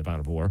game in the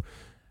Final Four.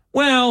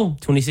 Well,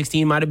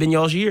 2016 might have been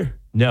y'all's year.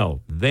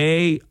 No,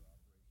 I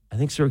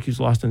think Syracuse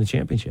lost in the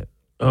championship.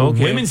 Okay.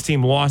 The women's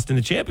team lost in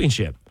the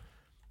championship.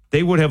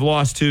 They would have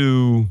lost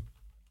to,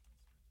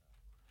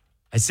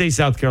 I say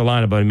South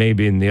Carolina, but it may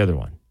be in the other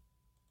one.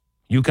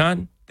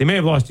 UConn? They may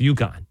have lost to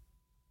UConn.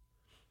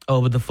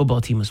 Oh, but the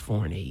football team was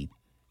 4-8.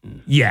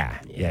 Yeah.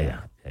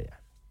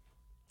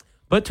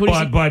 But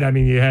I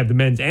mean, you had the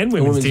men's and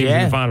women's teams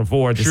in the Final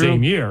Four at the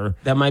same year.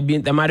 That might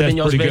have been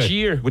y'all's best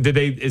year. Did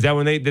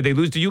they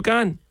lose to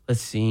UConn?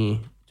 Let's see,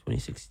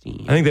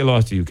 2016. I think they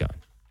lost to UConn.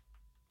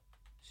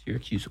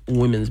 Syracuse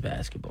women's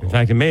basketball. In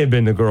fact, it may have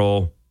been the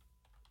girl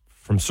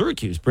from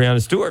Syracuse,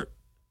 Breonna Stewart.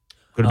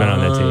 Could have been on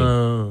that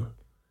team.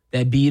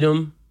 That beat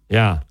them?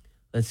 Yeah.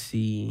 Let's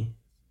see.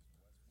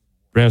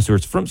 Breonna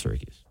Stewart's from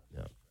Syracuse.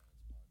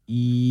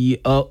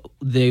 Yeah.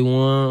 They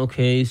won.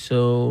 Okay,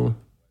 so.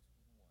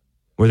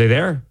 Were they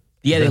there?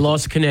 Yeah, they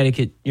lost to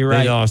Connecticut. You're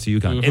right. They lost to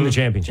UConn in the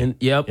championship.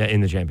 Yep. Yeah,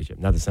 in the championship,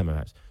 not the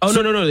semifinals. Oh,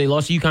 no. They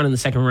lost to UConn in the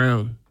second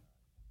round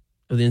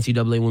of the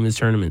NCAA women's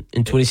tournament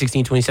in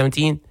 2016,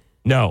 2017?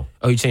 No.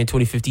 Oh, you're saying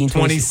 2015?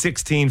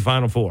 2016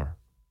 Final Four.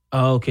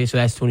 Oh, okay. So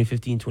that's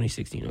 2015,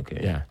 2016. Okay.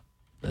 Yeah.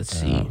 Let's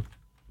see.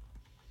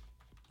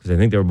 Because I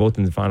think they were both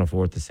in the Final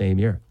Four at the same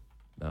year.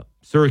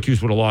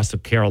 Syracuse would have lost to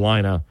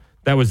Carolina.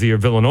 That was the year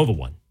Villanova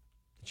won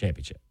the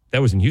championship.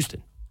 That was in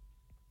Houston.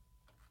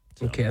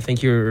 So. Okay, I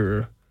think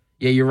you're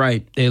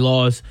right. They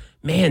lost.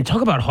 Man,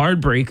 talk about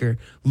heartbreaker.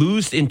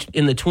 Lose in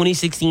the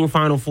 2016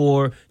 Final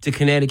Four to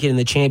Connecticut in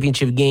the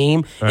championship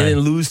game, and then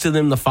lose to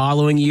them the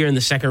following year in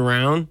the second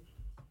round.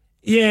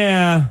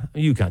 Yeah,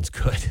 UConn's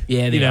good.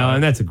 Yeah, they are.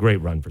 And that's a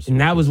great run for Syracuse.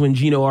 And that was when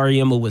Gino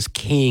Auriemma was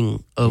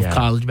king of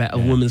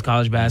women's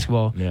college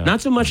basketball. Yeah.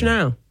 Not so much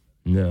now.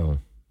 No.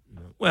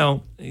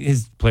 Well,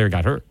 his player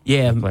got hurt.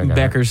 Yeah,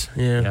 Beckers.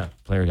 Yeah,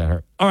 player got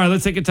hurt. All right,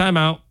 let's take a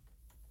timeout.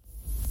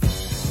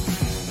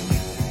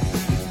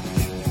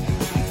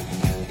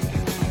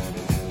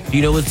 Do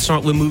you know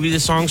what movie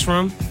this song's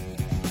from?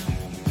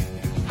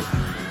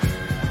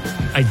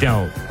 I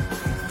don't.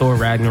 Thor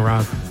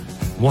Ragnarok.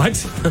 What?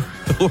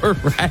 Thor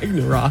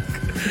Ragnarok.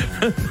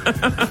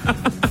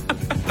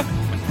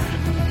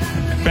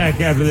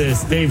 Back after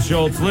this, Dave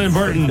Schultz, Lynn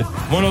Burton,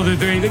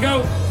 103 to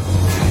go.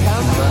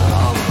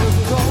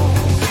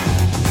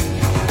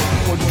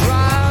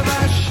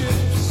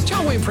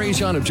 John Wayne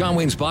Trajan of John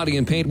Wayne's Body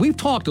and Paint. We've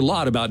talked a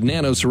lot about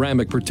Nano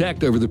Ceramic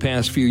Protect over the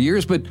past few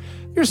years, but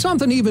there's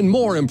something even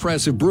more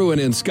impressive brewing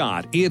in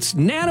Scott. It's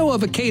Nano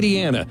of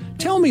Acadiana.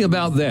 Tell me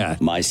about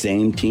that. My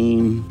same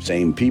team,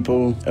 same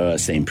people,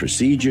 same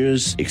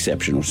procedures,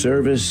 exceptional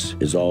service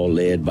is all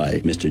led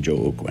by Mr.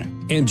 Joe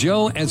Oakland. And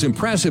Joe, as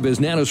impressive as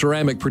Nano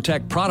Ceramic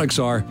Protect products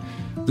are,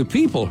 the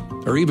people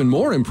are even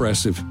more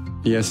impressive.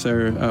 Yes,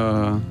 sir.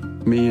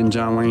 Me and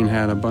John Wayne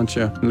had a bunch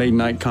of late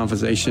night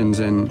conversations,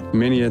 and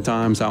many a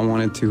times I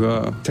wanted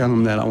to tell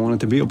him that I wanted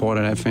to be a part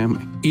of that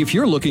family. If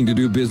you're looking to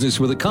do business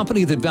with a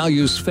company that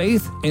values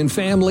faith and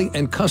family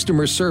and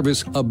customer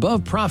service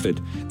above profit,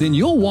 then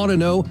you'll want to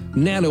know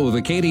Nano of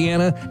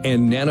Acadiana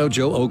and Nano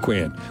Joe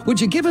Oakwan.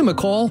 Would you give him a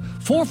call,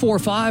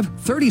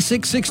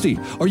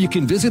 445-3660, or you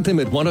can visit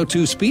them at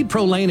 102 Speed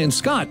Pro Lane in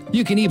Scott.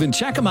 You can even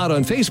check them out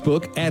on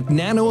Facebook at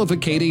Nano of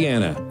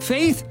Acadiana.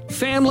 Faith,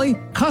 family,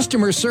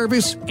 customer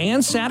service,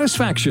 and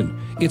satisfaction.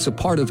 It's a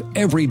part of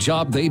every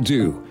job they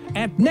do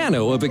at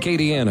Nano of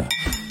Acadiana.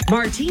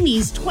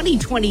 Martini's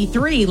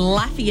 2023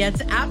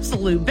 Lafayette's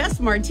Absolute Best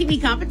Martini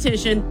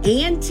Competition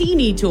and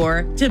Teenie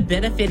Tour to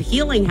benefit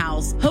Healing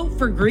House. Hope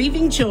for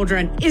Grieving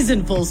Children is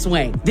in full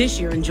swing. This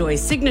year, enjoy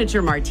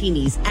signature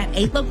martinis at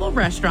 8 local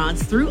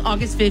restaurants through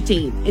August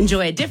 15th.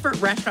 Enjoy a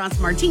different restaurant's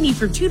martini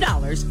for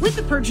 $2 with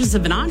the purchase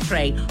of an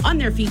entree on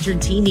their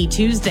featured Teenie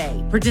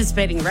Tuesday.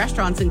 Participating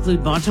restaurants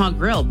include Bonton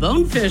Grill,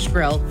 Bonefish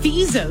Grill,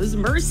 Fizzo's,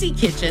 Mercy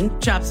Kitchen,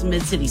 Chops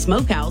Mid-City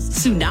Smokehouse,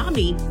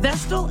 Tsunami,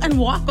 Vestal, and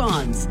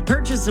Walk-Ons.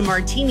 Purchase a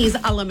Martinis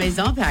a la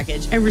Maison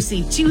package and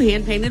receive 2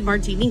 hand-painted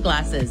martini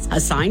glasses, a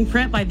signed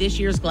print by this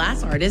year's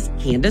glass artist,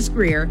 Candace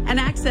Greer, and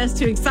access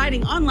to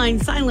exciting online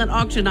silent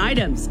auction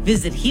items.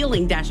 Visit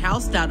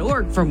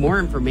healing-house.org for more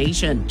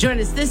information. Join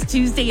us this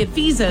Tuesday at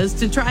Fizzo's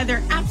to try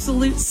their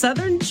Absolute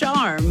Southern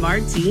Charm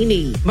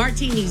Martini.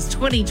 Martinis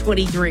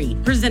 2023,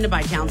 presented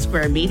by Town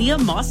Square Media,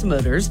 Moss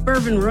Motors,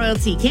 Bourbon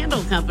Royalty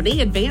Candle Company,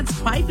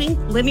 Advanced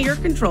Piping, Linear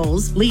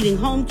Controls, Leading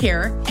Home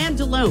Care, and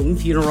DeLone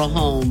Funeral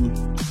Home.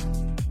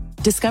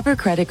 Discover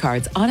credit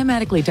cards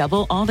automatically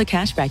double all the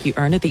cash back you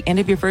earn at the end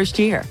of your first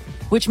year,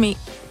 which means...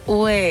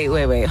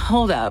 Wait,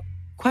 hold up.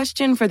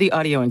 Question for the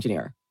audio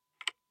engineer.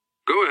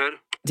 Go ahead.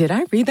 Did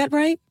I read that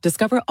right?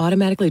 Discover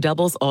automatically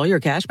doubles all your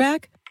cash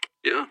back?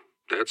 Yeah,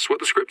 that's what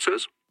the script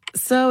says.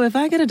 So if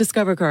I get a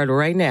Discover card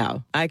right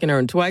now, I can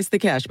earn twice the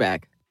cash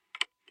back.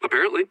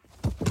 Apparently.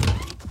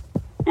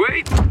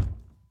 Wait!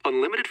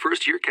 Unlimited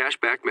first-year cash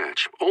back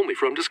match, only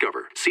from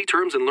Discover. See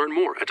terms and learn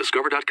more at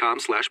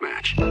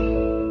discover.com/match.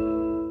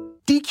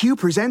 DQ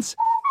presents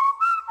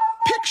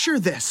Picture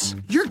This.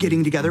 You're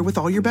getting together with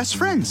all your best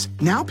friends.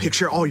 Now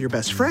picture all your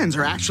best friends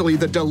are actually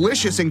the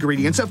delicious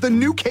ingredients of the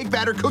new cake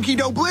batter cookie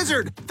dough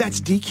blizzard. That's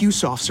DQ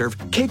soft serve,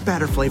 cake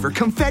batter flavor,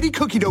 confetti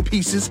cookie dough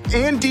pieces,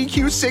 and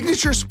DQ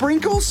signature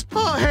sprinkles.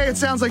 Oh, hey, it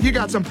sounds like you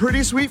got some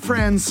pretty sweet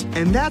friends.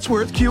 And that's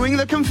worth cueing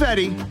the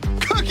confetti.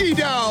 Cookie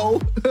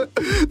dough!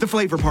 The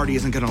flavor party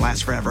isn't going to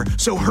last forever,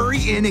 so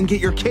hurry in and get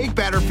your cake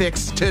batter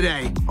fix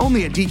today.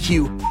 Only at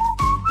DQ.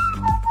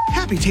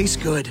 Happy tastes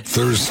good.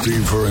 Thirsty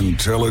for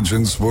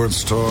intelligent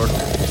sports talk?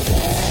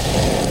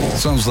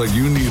 Sounds like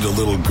you need a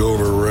little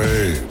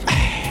Gatorade.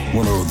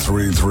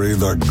 103.3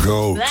 The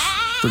GOAT.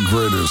 The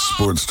greatest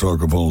sports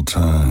talk of all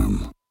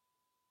time.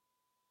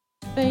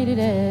 Faded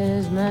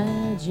as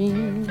my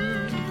jeans.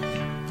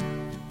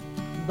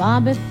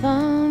 Bobby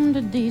thumbed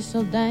a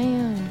diesel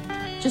down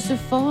just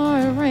before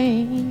it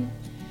rained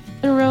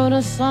and rode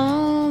us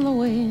all the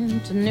way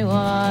to New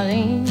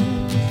Orleans.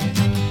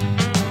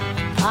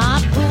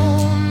 I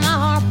pulled my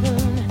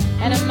harpoon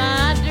out of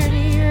my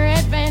dirty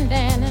red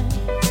bandana.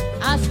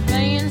 I was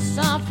playing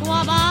soft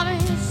while Bobby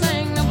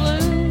sang the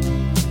blues.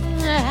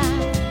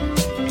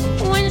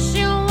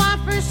 Windshield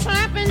wipers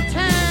slapping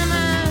time.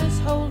 I was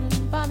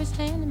holding Bobby's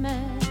hand in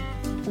mine.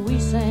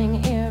 We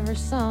sang every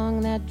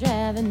song that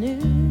Javi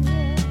knew.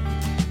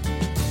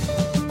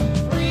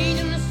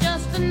 Freedom is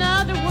just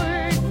another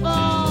word for...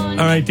 All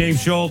right, Dave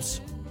Schultz,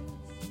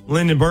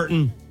 Lyndon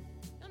Burton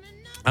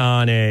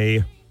on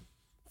a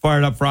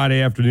fired up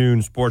Friday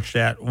afternoon sports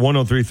chat.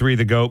 103.3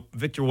 The GOAT.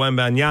 Victor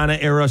Wembanyama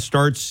era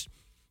starts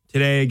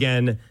today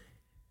again.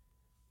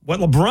 What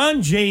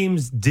LeBron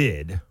James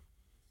did,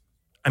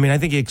 I mean, I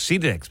think he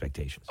exceeded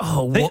expectations.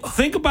 Oh,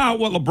 think about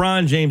what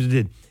LeBron James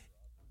did.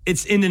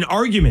 It's in an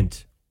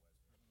argument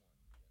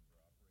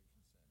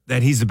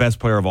that he's the best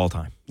player of all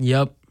time.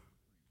 Yep.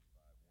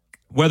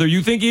 Whether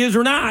you think he is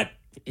or not,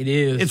 it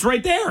is. It's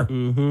right there.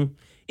 Mm-hmm. And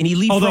he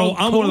leapfrogged Although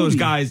I'm one of those Kobe.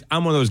 guys.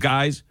 I'm one of those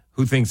guys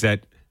who thinks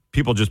that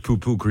people just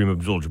poo-poo Kareem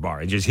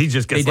Abdul-Jabbar. He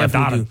just gets They left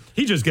out definitely of it.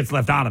 He just gets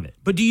left out of it.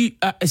 But do you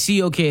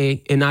see?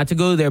 Okay, and not to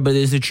go there, but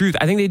it's the truth.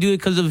 I think they do it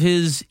because of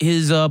his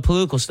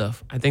political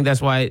stuff. I think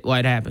that's why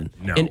it happened.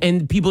 No.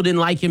 And people didn't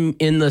like him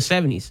in the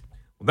 70s.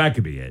 Well, that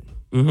could be it.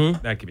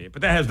 Mm-hmm. That could be it.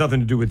 But that has nothing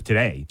to do with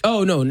today.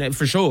 Oh no,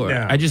 for sure.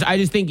 Yeah. I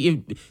just think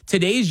if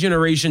today's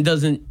generation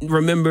doesn't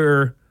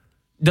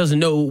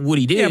know what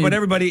he did. Yeah, but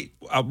everybody,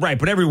 right?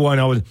 But everyone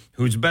knows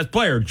who's the best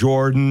player: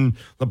 Jordan,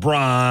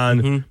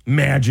 LeBron,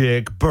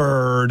 Magic,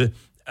 Bird.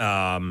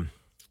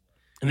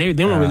 And they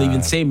don't really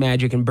even say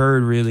Magic and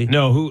Bird, really.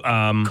 No, who?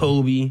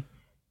 Kobe.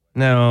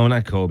 No,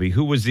 not Kobe.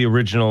 Who was the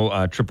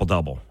original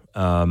triple-double?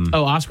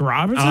 Oscar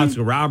Robertson?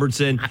 Oscar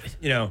Robertson. Who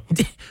do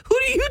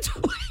you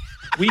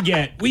We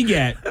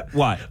get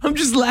what? I'm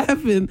just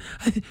laughing.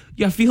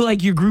 I feel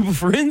like your group of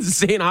friends is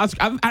saying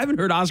Oscar. I haven't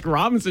heard Oscar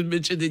Robinson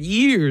mentioned in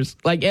years,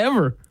 like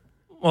ever.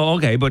 Well,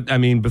 okay, but I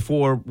mean,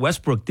 before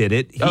Westbrook did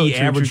it, he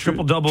averaged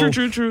triple-double.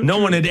 True. No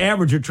one had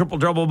averaged a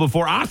triple-double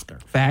before Oscar.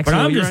 Facts. But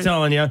I'm just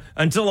telling you,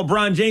 until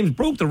LeBron James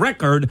broke the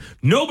record,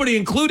 nobody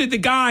included the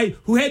guy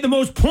who had the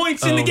most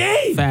points in the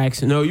game.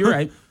 Facts. No, you're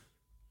right.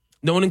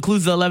 No one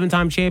includes the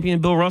 11-time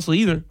champion Bill Russell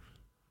either.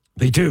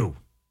 They do.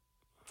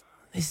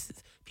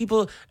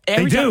 People,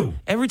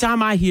 every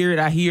time I hear it,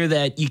 I hear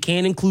that you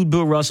can't include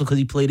Bill Russell because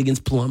he played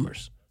against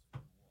plumbers.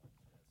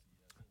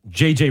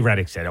 J.J.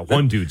 Redick said it.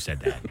 One dude said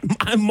that.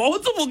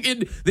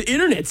 The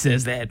internet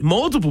says that.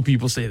 Multiple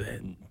people say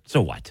that.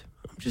 So what?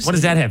 What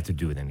does that have to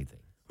do with anything?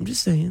 I'm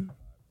just saying.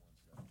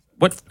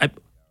 What?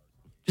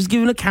 Just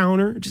giving a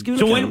counter.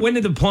 When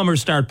did the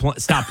plumbers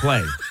stop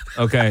playing?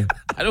 Okay.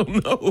 I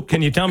don't know.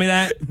 Can you tell me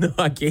that? No,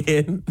 I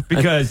can't.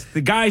 Because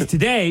the guys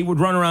today would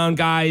run around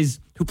guys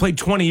who played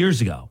 20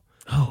 years ago.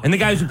 And the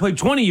guys who played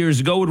 20 years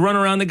ago would run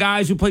around the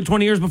guys who played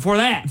 20 years before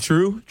that.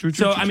 True.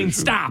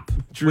 Stop.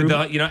 True. With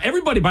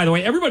everybody, by the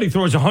way, everybody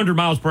throws 100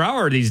 miles per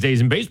hour these days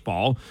in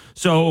baseball.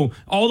 So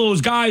all those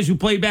guys who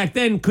played back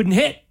then couldn't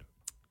hit.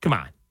 Come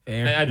on.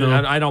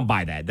 I don't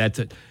buy that.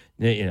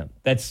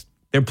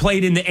 They're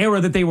played in the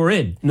era that they were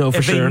in. No, for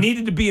if sure. If they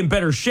needed to be in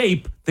better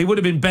shape, they would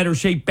have been in better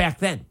shape back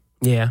then.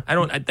 Yeah.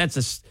 That's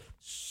a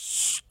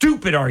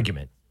stupid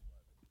argument.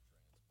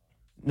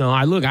 No,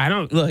 I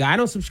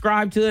don't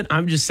subscribe to it.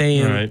 I'm just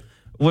saying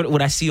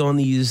what I see on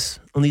these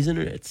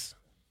internets.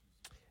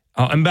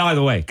 And by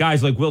the way,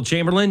 guys like Will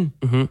Chamberlain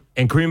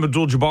and Kareem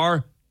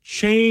Abdul-Jabbar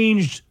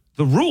changed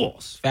the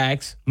rules.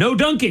 Facts. No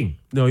dunking.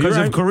 No, because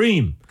of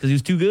Kareem. Because he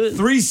was too good.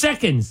 3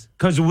 seconds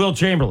because of Will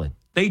Chamberlain.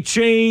 They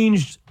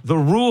changed the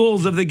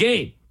rules of the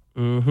game.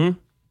 Mm-hmm.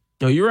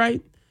 No, you're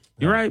right.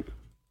 You're right.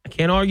 I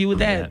can't argue with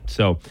that.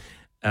 So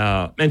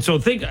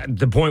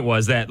the point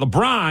was that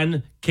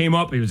LeBron came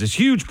up. He was this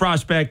huge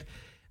prospect.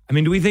 I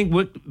mean, do you think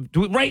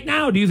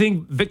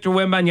Victor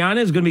Wembanyama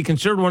is going to be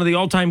considered one of the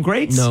all-time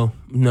greats? No,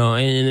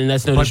 and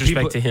that's no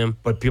disrespect to him.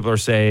 But people are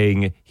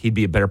saying he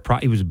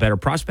was a better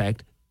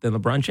prospect than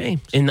LeBron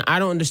James. And I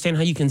don't understand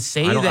how you can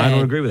say that. I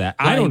don't agree with that.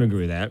 I don't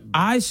agree with that.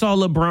 I saw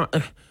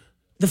LeBron.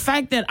 The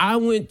fact that I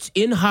went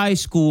in high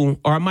school,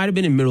 or I might have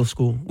been in middle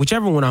school,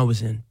 whichever one I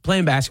was in,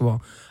 playing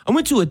basketball. I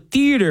went to a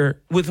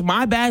theater with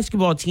my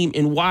basketball team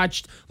and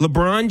watched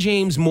LeBron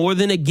James More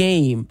Than a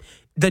Game.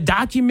 The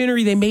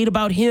documentary they made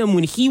about him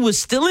when he was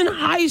still in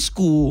high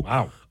school,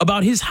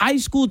 about his high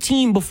school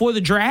team before the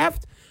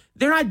draft.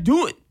 They're not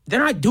doing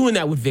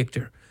that with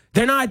Victor.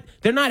 They're not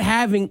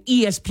having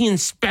ESPN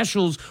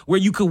specials where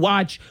you could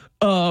watch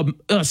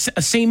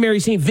St.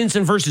 Mary St.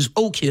 Vincent versus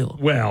Oak Hill.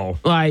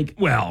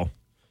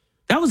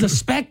 That was a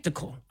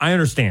spectacle. I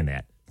understand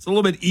that. It's a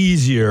little bit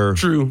easier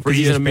for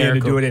ESPN to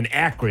do it in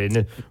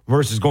Akron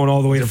versus going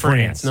all the way to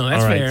France. No,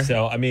 that's fair.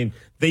 So, I mean,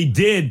 they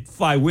did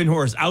fly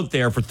Windhorse out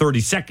there for 30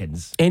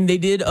 seconds. And they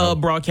did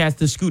broadcast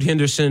the Scoot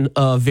Henderson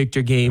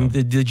Victor game,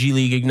 the G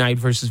League Ignite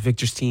versus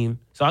Victor's team.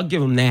 So I'll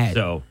give them that.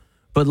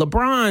 But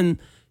LeBron,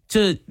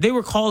 they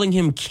were calling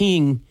him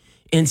king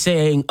and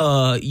saying,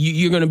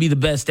 you're going to be the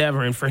best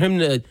ever. And for him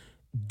to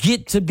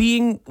get to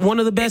being one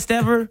of the best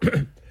ever...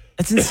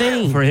 That's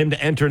insane. For him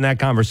to enter in that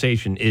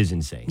conversation is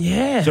insane.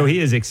 Yeah. So he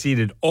has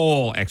exceeded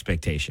all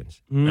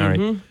expectations. Mm-hmm. All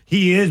right.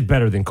 He is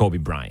better than Kobe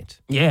Bryant.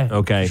 Yeah.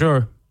 Okay.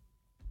 Sure.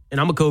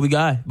 And I'm a Kobe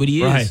guy, but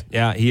he is. Right.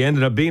 Yeah. He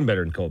ended up being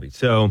better than Kobe.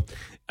 So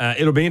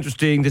it'll be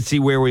interesting to see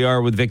where we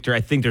are with Victor.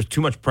 I think there's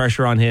too much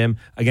pressure on him.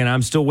 Again,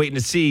 I'm still waiting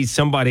to see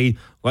somebody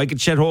like a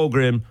Chet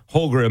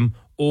Holmgren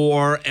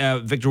or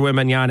Victor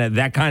Wembanyama,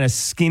 that kind of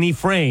skinny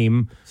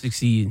frame,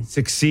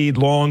 succeed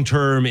long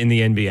term in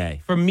the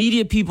NBA. For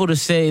media people to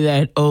say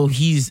that,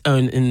 he's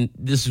and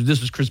this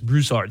was Chris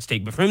Broussard's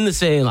take, but for him to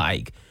say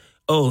like,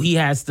 he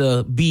has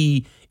to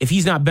be, if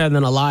he's not better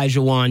than Elijah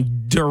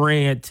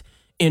Durant,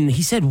 and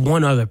he said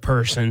one other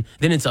person,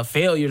 then it's a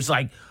failure. It's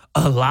like,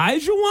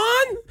 Elijah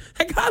Wan?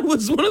 That guy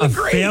was one of the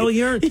greats.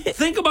 Failure?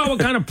 Think about what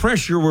kind of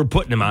pressure we're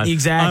putting him on.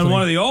 Exactly. On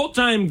one of the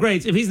all-time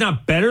greats. If he's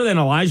not better than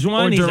Elijah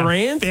Wan, he's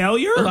a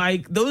failure?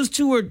 Like, those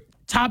two are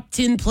top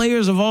 10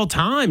 players of all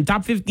time.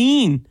 Top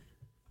 15.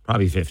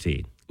 Probably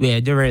 15. Yeah,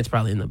 Durant's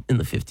probably in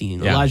the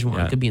 15. Yeah, Elijah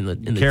Wan could be in the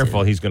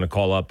careful, 10. He's going to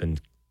call up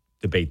and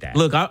debate that.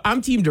 Look,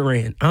 I'm Team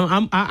Durant.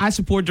 I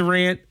support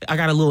Durant. I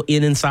got a little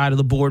inside of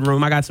the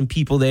boardroom. I got some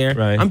people there.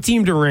 Right. I'm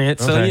Team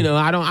Durant. So Okay.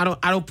 I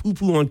don't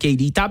poo-poo on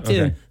KD. Top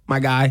 10, my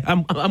guy.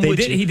 I'm with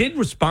you. He did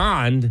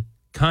respond,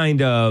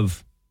 kind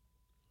of,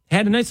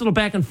 had a nice little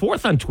back and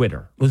forth on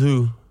Twitter. With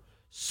who?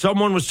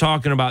 Someone was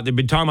talking about, they've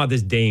been talking about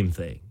this Dame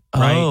thing.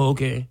 Right? Oh,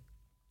 okay.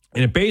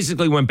 And it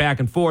basically went back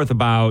and forth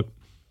about,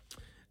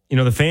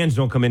 the fans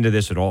don't come into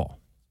this at all.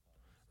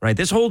 right?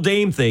 This whole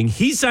Dame thing,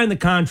 he signed the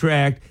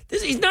contract.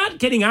 He's not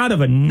getting out of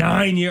a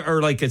 9-year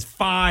or like a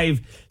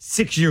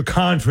 5-6-year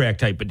contract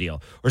type of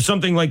deal or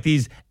something like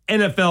these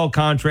NFL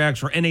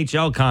contracts or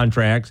NHL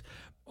contracts,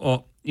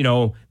 or,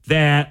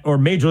 that or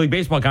Major League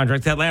Baseball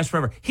contracts that last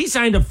forever. He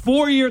signed a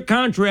 4-year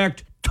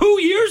contract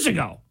 2 years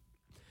ago,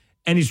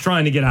 and he's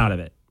trying to get out of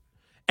it.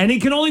 And he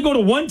can only go to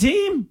one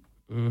team?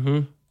 Mm-hmm.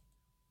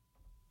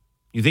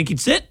 You think he'd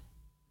sit?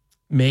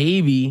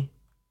 Maybe.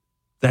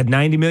 That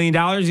 $90 million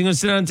he's going to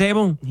sit on the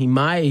table? He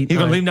might. He's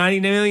going to leave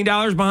 $90 million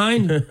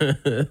behind?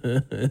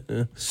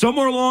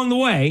 Somewhere along the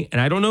way, and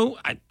I don't know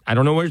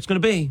where it's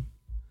going to be,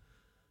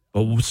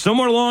 but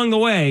somewhere along the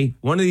way,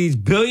 one of these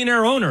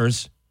billionaire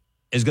owners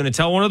is going to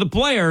tell one of the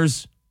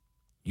players,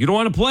 you don't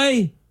want to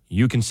play?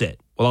 You can sit.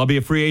 Well, I'll be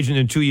a free agent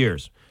in 2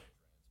 years.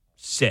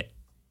 Sit.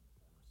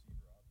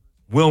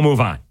 We'll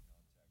move on.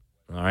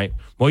 All right.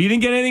 Well, you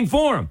didn't get anything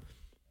for him.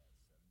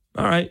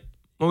 All right.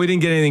 Well, we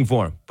didn't get anything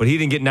for him, but he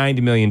didn't get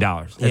 $90 million.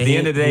 At the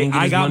end of the day,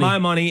 I got my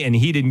money and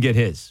he didn't get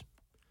his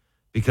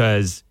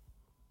because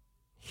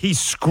he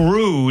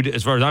screwed,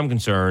 as far as I'm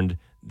concerned,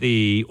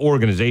 the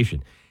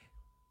organization.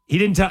 He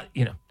didn't tell,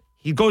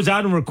 he goes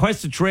out and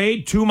requests a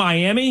trade to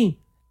Miami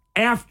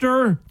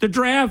after the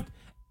draft,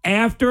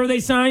 after they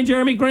signed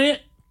Jeremy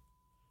Grant.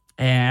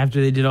 After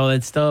they did all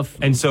that stuff.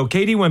 And so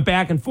KD went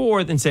back and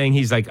forth and saying,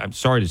 he's like, I'm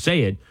sorry to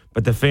say it,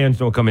 but the fans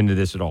don't come into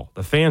this at all.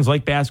 The fans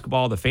like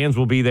basketball. The fans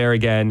will be there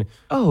again.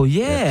 Oh,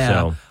 yeah.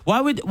 So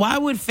why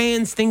would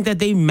fans think that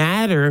they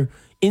matter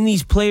in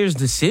these players'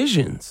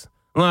 decisions?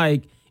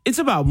 Like, it's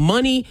about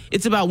money.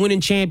 It's about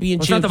winning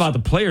championships. Well, it's not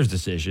about the players'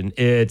 decision.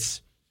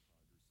 Is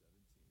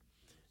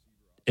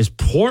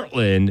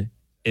Portland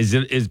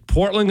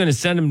going to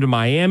send him to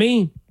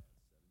Miami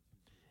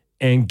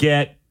and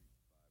get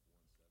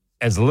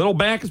as little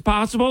back as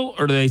possible,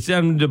 or do they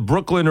send him to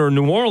Brooklyn or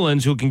New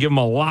Orleans who can give him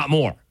a lot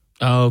more?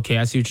 Oh, okay,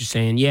 I see what you're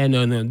saying. Yeah,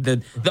 no.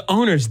 The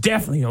owners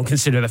definitely don't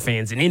consider the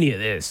fans in any of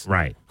this.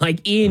 Right. Like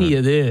any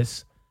of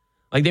this.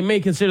 Like they may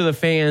consider the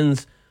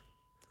fans.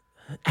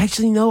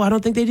 Actually, no, I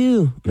don't think they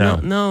do.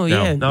 No,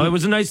 yeah. No, it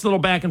was a nice little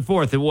back and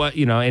forth. It was,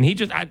 and he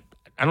just, I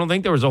don't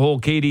think there was a whole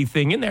KD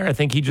thing in there. I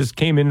think he just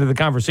came into the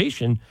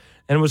conversation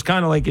and it was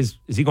kind of like, is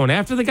he going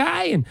after the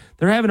guy? And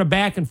they're having a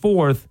back and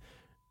forth,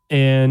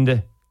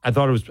 and I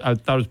thought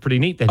it was pretty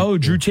neat. That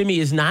Drew Timme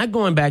is not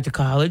going back to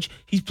college.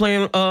 He's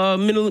playing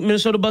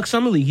Minnesota Bucks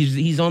Summer League.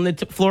 He's on the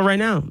floor right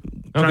now,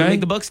 trying to make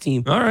the Bucks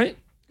team. All right,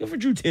 good for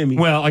Drew Timme.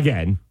 Well,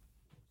 again,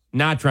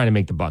 not trying to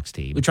make the Bucks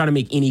team. We're trying to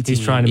make any team.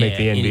 He's trying to make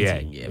the NBA.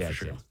 Team. Yeah, for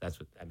sure. That's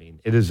what I mean.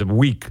 It is a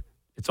week.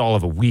 It's all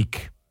of a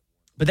week.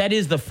 But that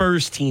is the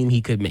first team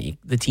he could make.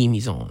 The team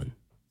he's on.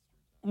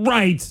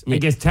 Right. Yeah. I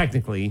guess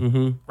technically.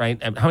 Mm-hmm.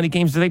 Right. How many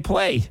games do they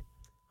play?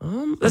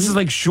 This is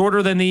like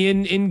shorter than the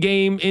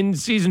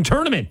in-season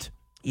tournament.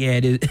 Yeah,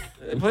 it is.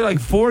 They play like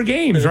 4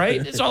 games,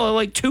 right? It's all in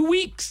like 2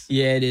 weeks.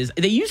 Yeah, it is.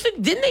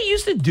 Didn't they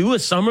used to do a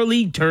summer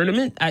league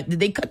tournament? Did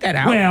they cut that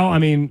out? Well, I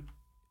mean,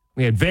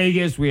 we had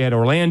Vegas, we had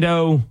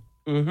Orlando.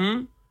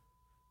 Mm-hmm.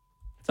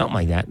 Something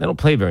like that. They don't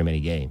play very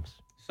many games.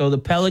 So the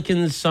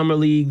Pelicans summer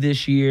league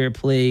this year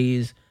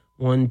plays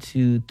 1,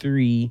 2,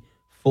 3,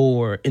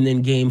 4, and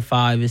then game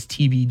 5 is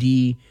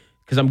TBD.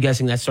 Because I'm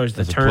guessing that starts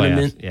the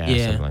tournament. Yeah,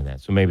 something like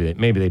that. So maybe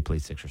they play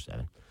 6 or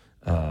 7.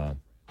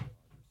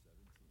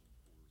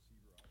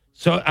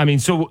 So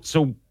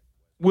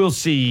we'll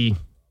see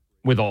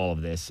with all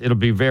of this. It'll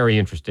be very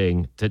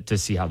interesting to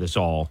see how this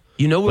all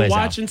we're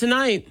watching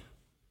tonight.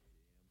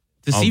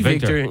 To see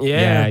Victor.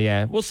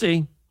 Yeah. We'll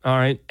see. All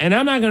right. And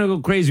I'm not going to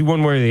go crazy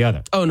one way or the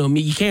other. Oh, no,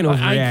 you can't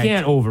overreact. I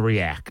can't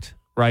overreact,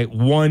 right?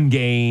 One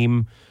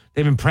game.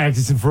 They've been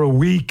practicing for a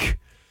week.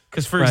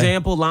 Because, for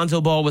example,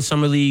 Lonzo Ball with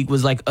Summer League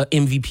was like an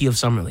MVP of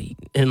Summer League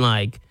and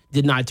like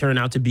did not turn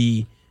out to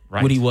be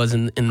what he was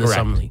in the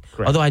Summer League.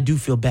 Correct. Although I do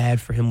feel bad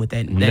for him with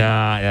that.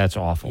 Nah, that's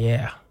awful.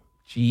 Yeah.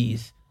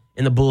 Jeez.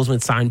 And the Bulls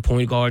went sign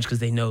point guards because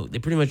they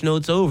pretty much know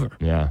it's over.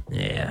 Yeah.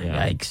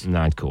 Yikes.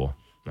 Not cool.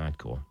 All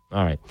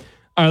right,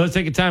 let's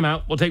take a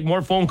timeout. We'll take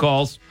more phone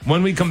calls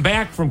when we come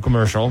back from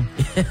commercial.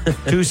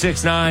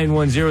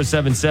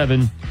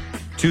 269-1077.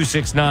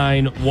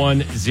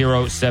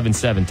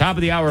 269-1077. Top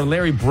of the hour,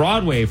 Larry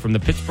Broadway from the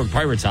Pittsburgh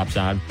Pirates hops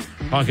on.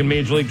 Talking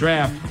Major League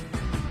Draft.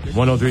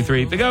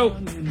 1033. The Go.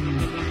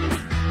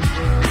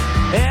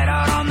 Head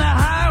out on the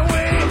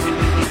highway.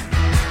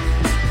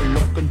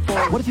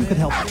 What if you could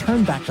help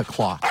turn back the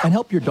clock and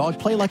help your dog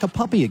play like a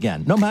puppy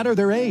again, no matter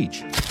their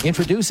age?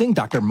 Introducing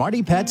Dr.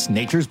 Marty Pett's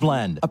Nature's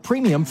Blend, a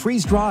premium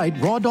freeze-dried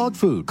raw dog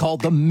food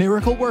called the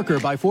Miracle Worker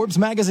by Forbes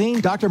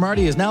magazine. Dr.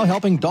 Marty is now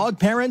helping dog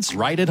parents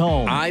right at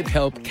home. I've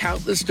helped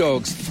countless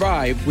dogs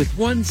thrive with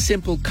one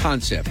simple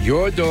concept.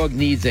 Your dog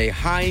needs a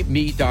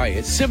high-meat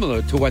diet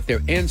similar to what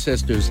their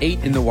ancestors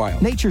ate in the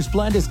wild. Nature's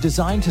Blend is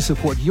designed to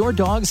support your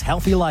dog's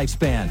healthy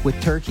lifespan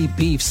with turkey,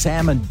 beef,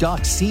 salmon,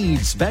 duck,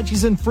 seeds,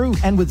 veggies, and fruit,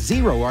 and with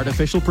 0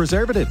 artificial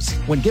preservatives.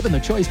 When given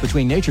the choice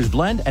between Nature's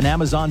Blend and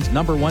Amazon's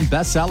 #1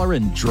 bestseller,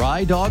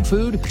 dry dog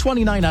food?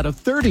 29 out of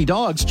 30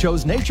 dogs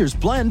chose Nature's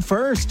Blend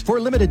first. For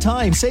a limited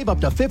time, save up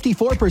to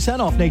 54%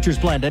 off Nature's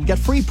Blend and get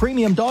free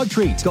premium dog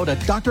treats. Go to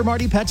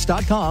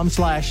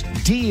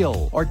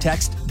drmartypets.com/deal or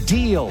text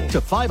DEAL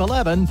to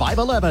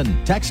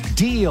 511-511. Text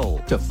DEAL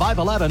to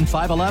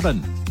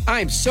 511-511.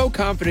 I'm so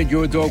confident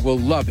your dog will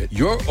love it.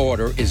 Your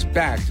order is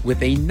backed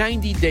with a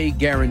 90-day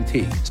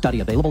guarantee. Study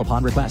available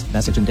upon request.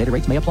 Message and data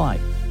rates may apply.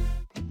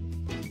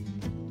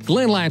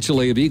 Glenn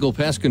Latchley of Eagle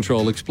Pest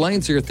Control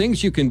explains there are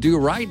things you can do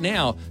right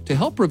now to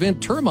help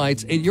prevent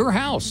termites at your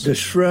house. The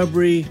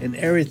shrubbery and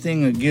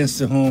everything against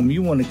the home,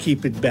 you want to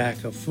keep it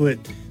back a foot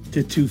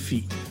to 2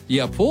 feet.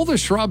 Yeah, pull the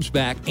shrubs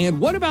back. And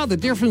what about the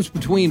difference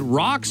between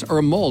rocks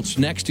or mulch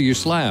next to your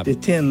slab? They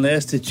tend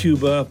less to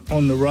chew up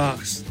on the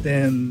rocks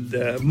than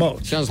the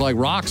mulch. Sounds like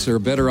rocks are a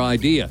better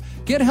idea.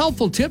 Get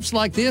helpful tips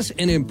like this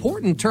and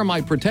important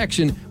termite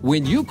protection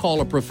when you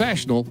call a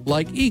professional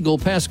like Eagle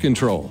Pest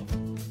Control.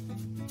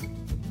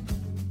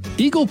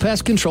 Eagle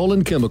Pest Control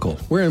and Chemical,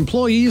 where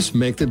employees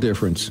make the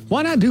difference.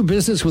 Why not do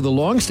business with a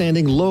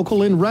long-standing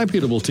local and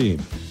reputable team?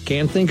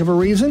 Can't think of a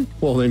reason?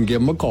 Well, then give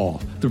them a call.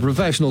 The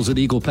professionals at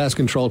Eagle Pest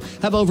Control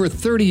have over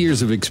 30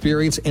 years of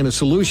experience and a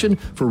solution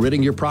for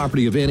ridding your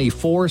property of any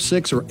 4,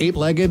 6, or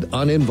 8-legged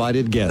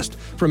uninvited guest.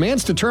 From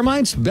ants to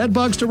termites, bed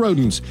bugs to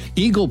rodents,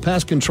 Eagle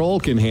Pest Control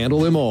can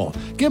handle them all.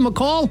 Give them a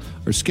call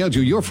or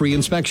schedule your free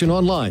inspection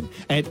online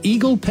at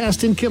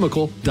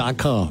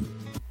eaglepestandchemical.com.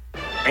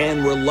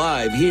 And we're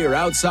live here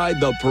outside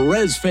the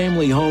Perez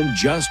family home,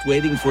 just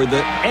waiting for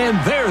the... And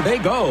there they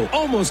go.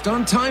 Almost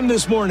on time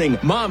this morning.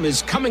 Mom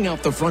is coming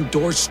out the front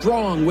door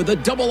strong with a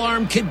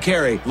double-arm kid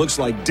carry. Looks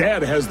like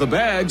Dad has the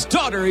bags.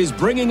 Daughter is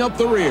bringing up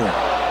the rear.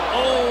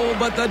 Oh,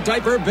 but the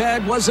diaper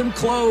bag wasn't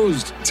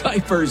closed.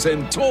 Diapers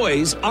and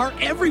toys are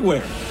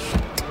everywhere.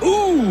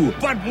 Ooh,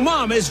 but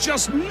Mom has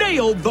just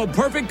nailed the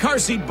perfect car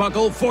seat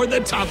buckle for the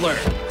toddler.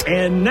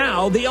 And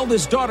now the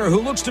eldest daughter,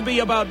 who looks to be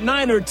about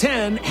 9 or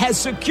 10, has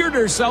secured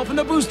herself in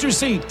the booster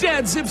seat.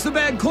 Dad zips the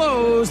bag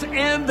closed,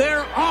 and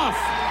they're off.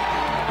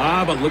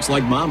 But looks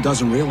like Mom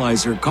doesn't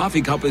realize her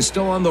coffee cup is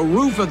still on the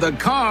roof of the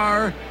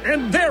car.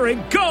 And there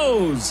it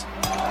goes.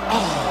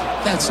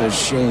 Oh, that's a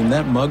shame.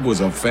 That mug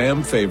was a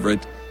fam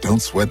favorite. Don't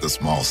sweat the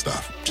small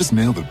stuff. Just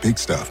nail the big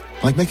stuff,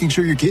 like making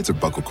sure your kids are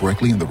buckled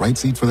correctly in the right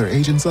seat for their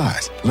age and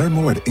size. Learn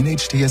more at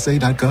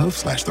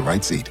nhtsa.gov/the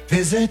right seat.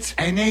 Visit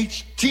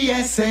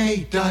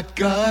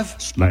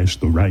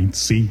nhtsa.gov/the right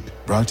seat.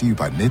 Brought to you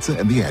by NHTSA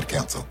and the Ad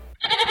Council.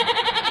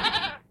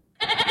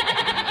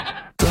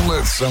 Don't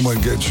let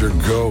someone get your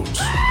goat.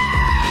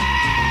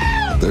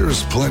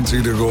 There's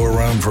plenty to go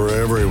around for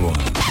everyone.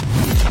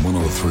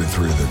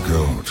 103.3 The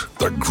Goat,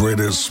 the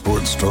greatest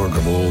sports talk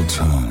of all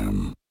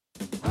time.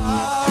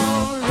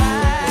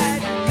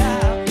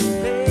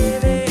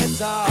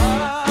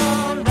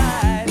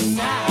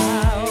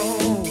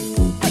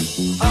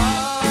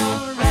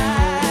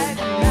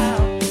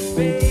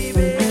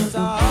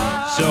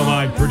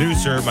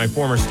 My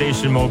former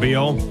station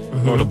mobile,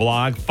 wrote a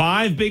blog.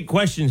 5 big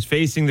questions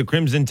facing the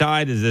Crimson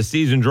Tide as the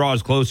season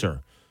draws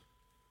closer.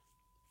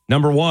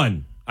 Number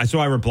 1,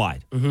 I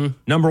replied.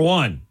 Number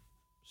 1,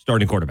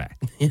 starting quarterback.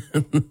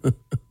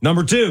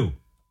 Number 2,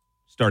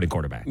 starting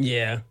quarterback.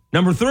 Yeah.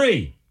 Number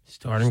 3,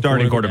 starting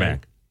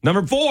quarterback.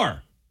 Number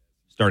 4,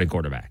 starting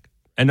quarterback.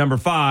 And number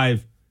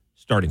 5,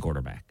 starting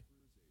quarterback.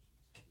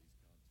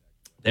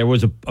 There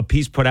was a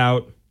piece put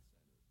out.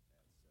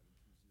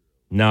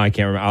 No, I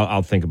can't remember.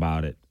 I'll think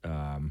about it.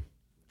 I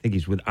think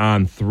he's with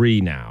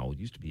On3 now. It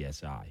used to be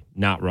SI,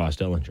 not Ross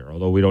Dellinger,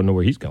 although we don't know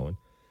where he's going.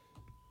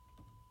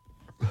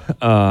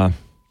 Talking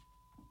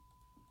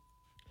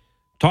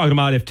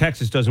about if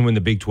Texas doesn't win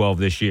the Big 12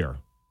 this year,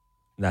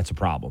 that's a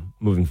problem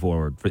moving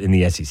forward in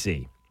the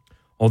SEC.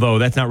 Although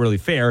that's not really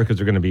fair because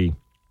they're going to be,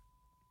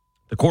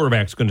 the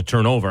quarterback's going to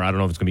turn over. I don't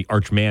know if it's going to be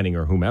Arch Manning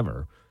or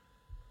whomever.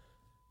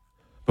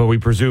 But we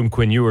presume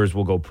Quinn Ewers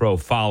will go pro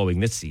following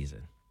this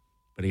season.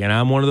 But again,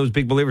 I'm one of those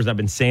big believers. I've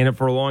been saying it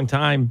for a long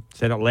time.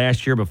 Said it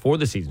last year before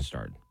the season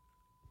started.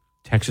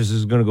 Texas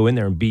is going to go in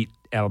there and beat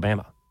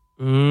Alabama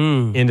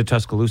into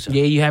Tuscaloosa.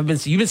 Yeah, you've been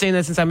saying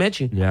that since I met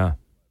you. Yeah.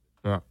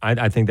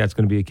 I think that's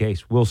going to be the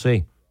case. We'll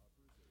see.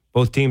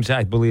 Both teams,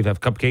 I believe,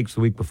 have cupcakes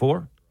the week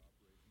before.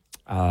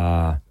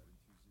 Quinn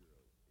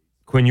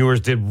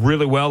Ewers did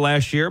really well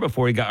last year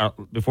before he got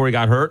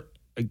hurt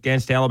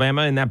against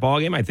Alabama in that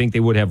ballgame. I think they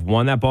would have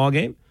won that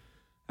ballgame.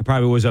 I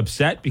probably was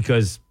upset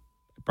because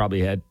I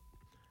probably had,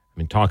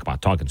 talk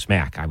about talking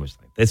smack. I was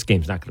like, this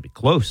game's not going to be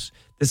close.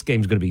 This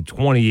game's going to be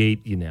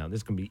 28, this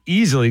is going to be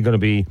easily going to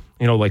be,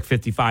 like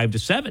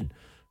 55-7,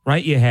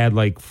 right? You had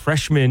like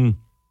freshman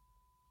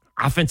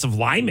offensive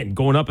linemen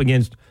going up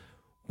against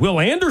Will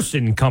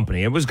Anderson and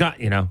company. It was it's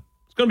going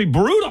to be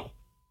brutal.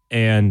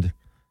 And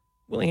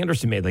Will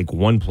Anderson made like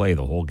one play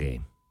the whole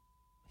game.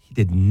 He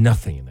did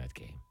nothing in that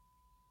game.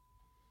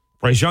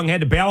 Bryce Young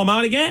had to bail him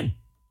out again.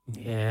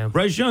 Yeah.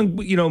 Bryce Young,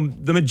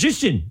 the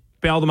magician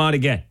bailed him out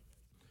again.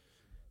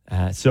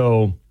 And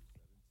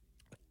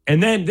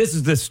then this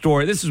is the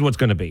story. This is what's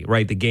going to be,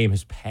 right? The game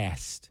has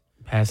passed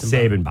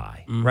Saban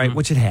by, right?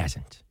 Which it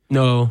hasn't.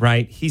 No.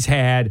 Right? He's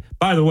had,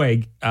 by the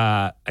way,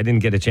 I didn't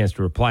get a chance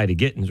to reply to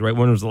Gittens, right?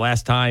 When was the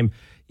last time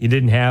you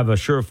didn't have a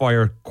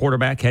surefire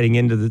quarterback heading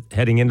into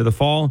the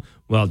fall?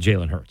 Well,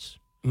 Jalen Hurts.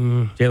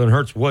 Jalen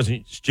Hurts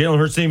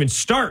didn't even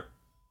start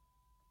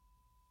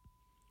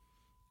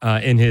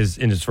in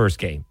his first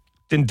game.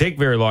 Didn't take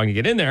very long to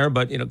get in there,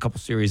 but a couple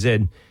series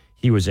in,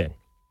 he was in.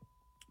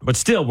 But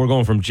still, we're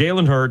going from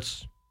Jalen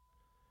Hurts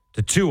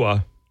to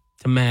Tua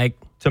to Mac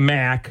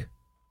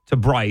to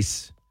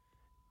Bryce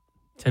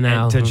to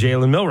now to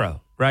Jalen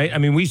Milroe, right? I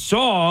mean, we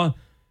saw,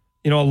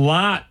 a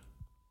lot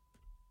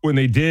when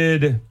they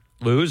did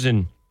lose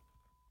and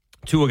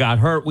Tua got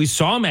hurt. We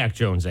saw Mac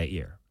Jones that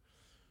year,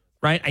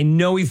 right? I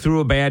know he threw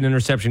a bad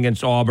interception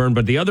against Auburn,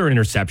 but the other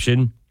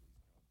interception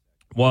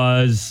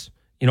was,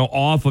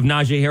 off of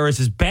Najee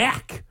Harris's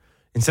back.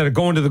 Instead of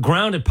going to the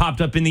ground, it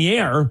popped up in the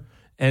air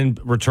and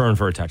returned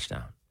for a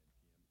touchdown.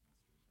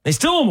 They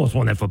still almost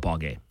won that football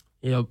game.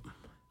 Yep.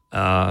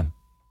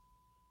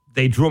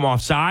 They drew him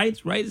off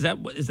sides, right? Is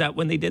that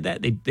when they did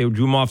that? They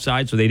drew him off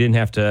sides, so they didn't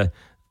have to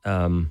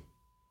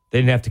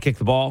kick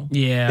the ball.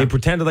 Yeah. They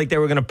pretended like they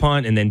were going to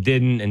punt and then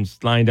didn't and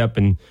lined up,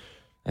 and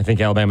I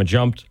think Alabama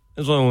jumped.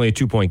 It was only a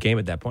 2-point game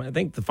at that point. I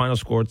think the final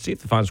score, let's see if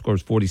the final score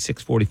was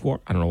 46-44.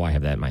 I don't know why I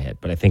have that in my head,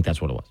 but I think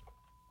that's what it was.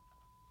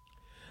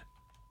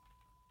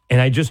 And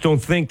I just don't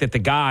think that the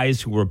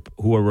guys who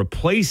are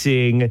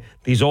replacing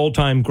these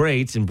all-time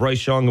greats, and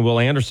Bryce Young and Will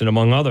Anderson,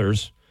 among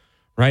others,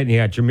 right? And you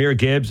got Jahmyr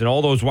Gibbs and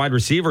all those wide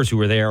receivers who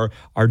were there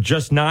are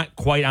just not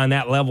quite on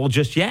that level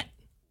just yet.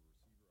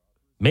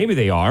 Maybe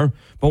they are.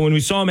 But when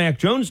we saw Mac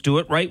Jones do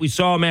it, right? We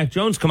saw Mac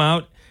Jones come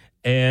out,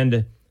 and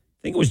I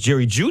think it was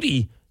Jerry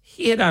Jeudy.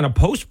 He hit on a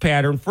post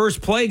pattern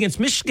first play against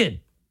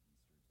Michigan.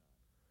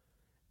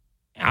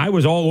 I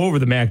was all over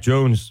the Mac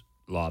Jones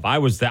love. I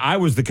was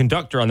the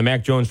conductor on the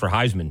Mac Jones for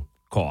Heisman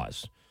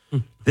cause.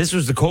 This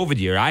was the COVID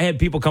year. I had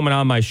people coming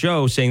on my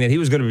show saying that he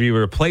was going to be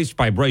replaced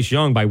by Bryce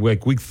Young by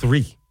week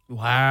 3.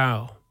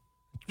 Wow.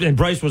 And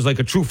Bryce was like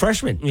a true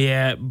freshman.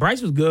 Yeah,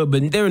 Bryce was good,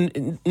 but there was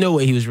no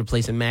way he was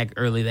replacing Mac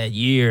early that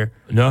year.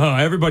 No,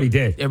 everybody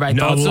did. Everybody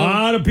thought so? A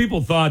lot of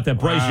people thought that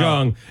Bryce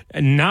Young,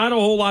 and not a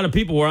whole lot of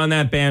people were on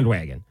that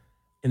bandwagon.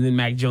 And then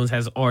Mac Jones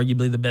has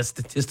arguably the best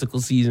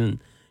statistical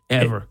season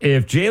ever.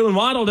 If Jalen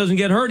Waddle doesn't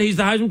get hurt, he's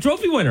the Heisman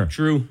Trophy winner.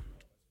 True.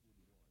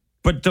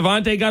 But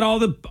Devontae got all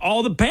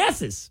the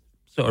passes.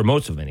 So, or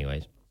most of them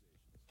anyways.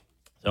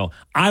 So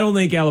I don't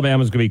think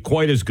Alabama's going to be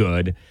quite as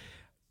good.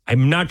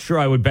 I'm not sure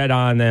I would bet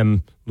on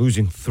them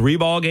losing 3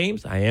 ball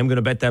games. I am going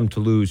to bet them to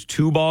lose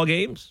 2 ball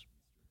games.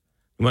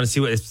 You want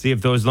to see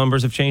if those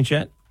numbers have changed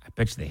yet? I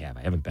bet you they have.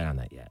 I haven't bet on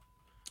that yet.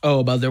 Oh,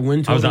 about their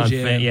win totals?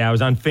 I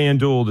was on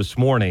FanDuel this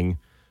morning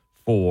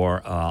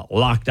for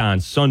Locked On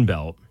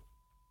Sunbelt.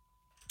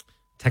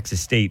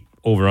 Texas State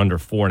over under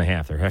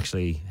 4.5. They're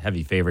actually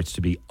heavy favorites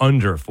to be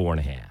under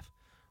 4.5.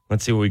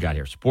 Let's see what we got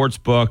here.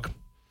 Sportsbook.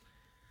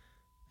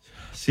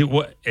 See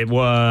what it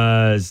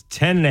was.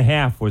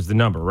 10.5 was the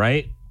number,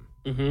 right?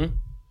 Mm-hmm.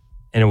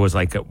 And it was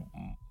like a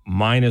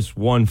minus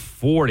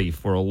 140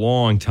 for a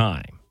long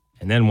time.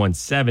 And then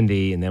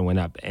 170, and then went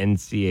up.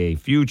 NCAA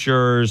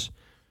futures.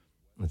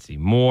 Let's see.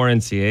 More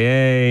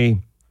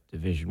NCAA.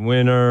 Division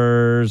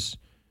winners.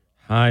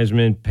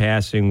 Heisman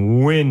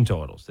passing win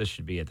totals. This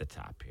should be at the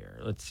top here.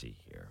 Let's see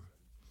here.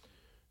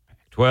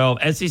 12.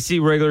 SEC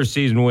regular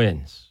season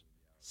wins.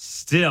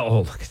 Still,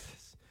 oh, look at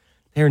this.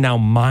 They're now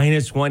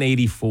minus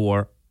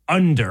 184,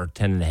 under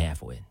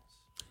 10.5 wins.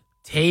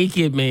 Take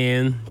it,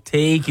 man.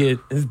 Take it.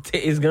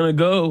 It's going to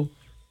go.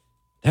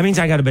 That means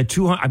I got to bet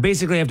 200. I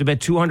basically have to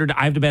bet 200.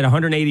 I have to bet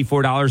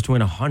 $184 to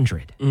win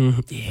 100.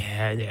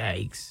 Yeah,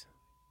 yikes.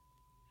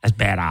 That's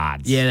bad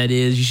odds. Yeah, that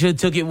is. You should have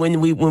took it when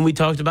we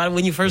talked about it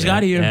when you first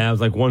got here. Yeah, it was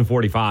like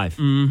 145.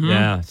 Mm-hmm.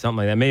 Yeah, something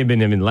like that. May have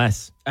been even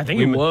less. I think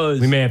it was.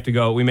 We may have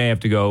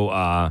to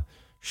go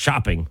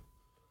shopping.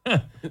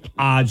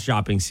 Odds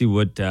shopping. See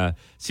what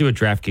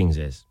DraftKings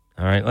is.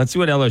 All right, let's see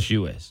what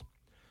LSU is.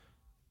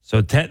 So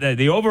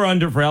the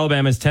over-under for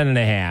Alabama is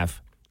 10.5.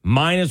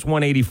 Minus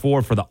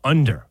 184 for the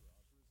under.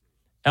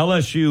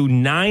 LSU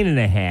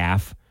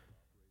 9.5.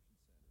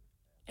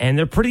 And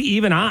they're pretty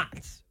even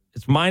odds.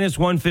 It's minus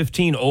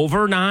 115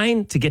 over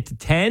 9 to get to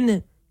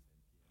 10.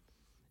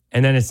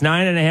 And then it's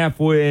 9.5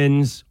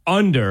 wins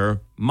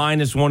under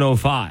minus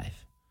 105.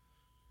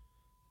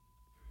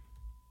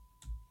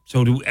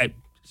 So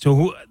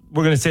who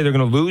we're going to say they're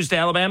going to lose to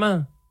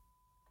Alabama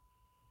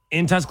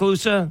in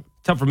Tuscaloosa?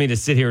 Tough for me to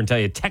sit here and tell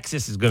you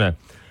Texas is going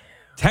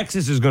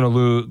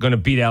to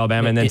beat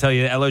Alabama and then tell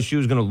you LSU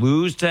is going to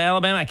lose to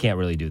Alabama. I can't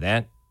really do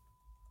that.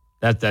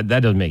 That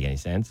doesn't make any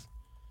sense.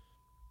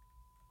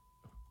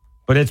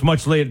 But it's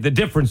much later. The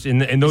difference in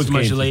those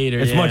games, much later.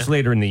 It's much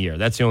later in the year.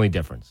 That's the only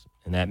difference,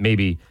 and that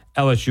maybe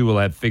LSU will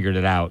have figured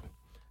it out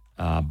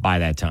by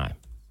that time.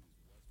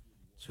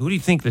 So who do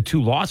you think the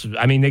 2 losses?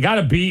 I mean, they got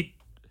to beat.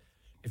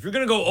 If you're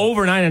going to go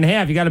over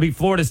 9.5, you got to beat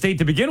Florida State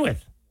to begin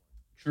with.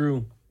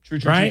 True.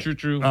 Right?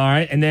 True. All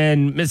right, and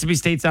then Mississippi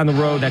State's on the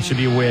road. That should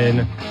be a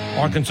win.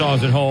 Arkansas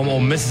is at home.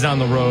 Ole Miss is on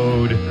the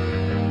road.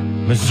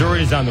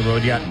 Missouri's on the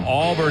road. You got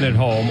Auburn at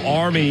home,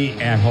 Army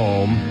at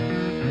home.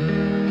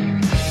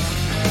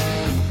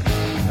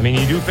 I mean,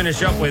 you do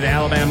finish up with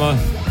Alabama,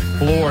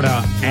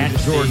 Florida at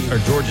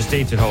Georgia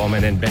State's at home,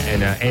 and then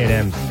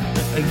A&M's.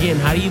 Again,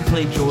 how do you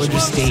play Georgia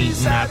State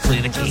and not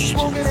play the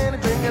Cajuns?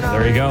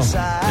 There you go.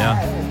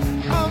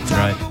 Yeah.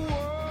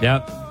 Right.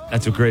 Yep.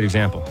 That's a great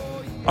example.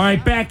 All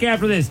right, back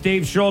after this.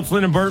 Dave Schultz,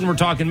 Lyndon Burton. We're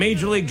talking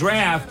Major League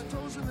Draft.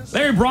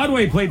 Larry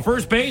Broadway played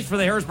first base for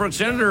the Harrisburg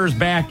Senators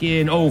back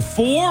in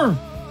 2004.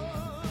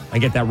 I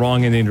get that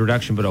wrong in the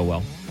introduction, but oh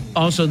well.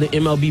 Also, the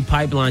MLB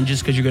pipeline,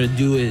 just because you're going to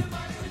do it.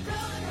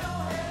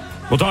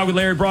 We'll talk with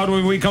Larry Broadway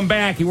when we come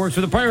back. He works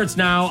for the Pirates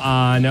now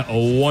on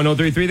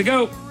 103.3 The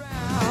GOAT.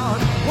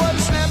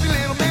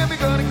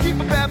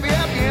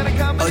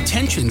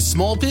 Attention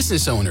small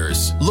business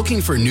owners.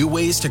 Looking for new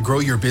ways to grow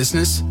your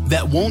business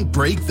that won't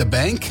break the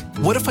bank?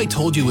 What if I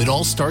told you it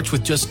all starts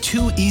with just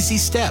 2 easy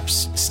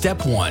steps?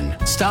 Step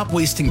 1. Stop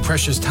wasting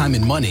precious time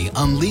and money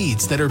on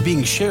leads that are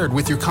being shared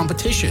with your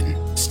competition.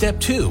 Step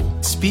 2.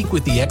 Speak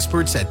with the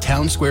experts at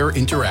Town Square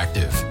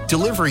Interactive,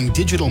 delivering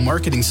digital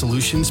marketing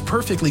solutions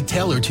perfectly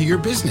tailored to your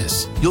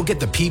business. You'll get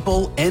the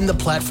people and the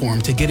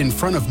platform to get in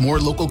front of more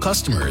local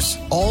customers,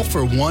 all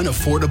for one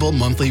affordable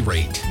monthly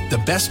rate. The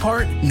best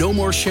part? No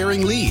more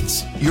sharing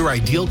leads. Your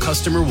ideal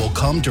customer will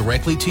come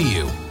directly to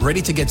you.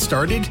 Ready to get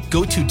started?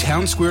 Go to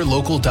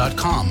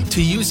townsquarelocal.com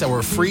to use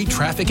our free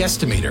traffic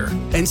estimator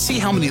and see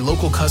how many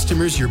local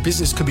customers your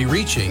business could be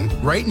reaching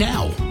right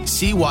now.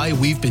 See why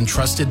we've been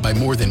trusted by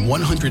more than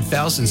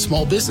 100,000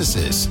 small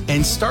businesses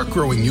and start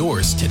growing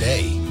yours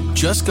today.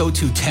 Just go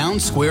to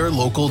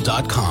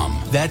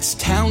townsquarelocal.com. That's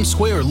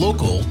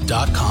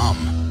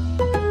townsquarelocal.com.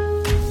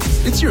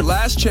 It's your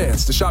last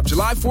chance to shop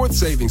July 4th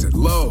savings at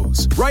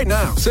Lowe's. Right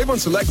now, save on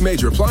select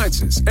major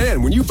appliances.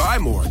 And when you buy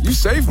more, you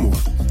save more.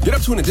 Get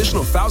up to an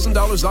additional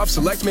 $1,000 off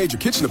select major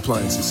kitchen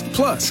appliances.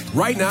 Plus,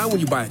 right now,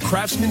 when you buy a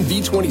Craftsman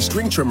V20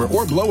 string trimmer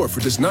or blower for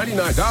just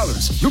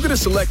 $99, you'll get a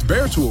select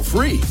Bear tool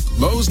free.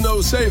 Lowe's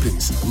knows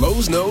savings.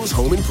 Lowe's knows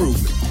home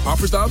improvement.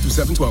 Offers valid through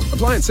 7/12.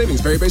 Appliance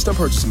savings vary based on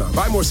purchase amount.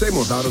 Buy more, save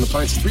more. Valid on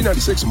appliances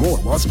 $396 or more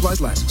while supplies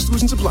last.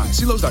 Exclusions apply.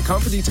 See Lowe's.com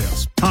for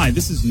details. Hi,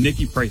 this is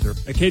Nikki Prather,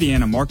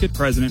 Acadiana Market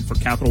President for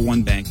Capital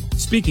One Bank.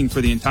 Speaking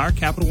for the entire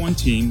Capital One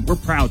team, we're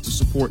proud to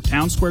support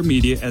Town Square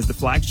Media as the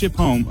flagship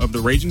home of the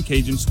Ragin'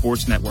 Cajun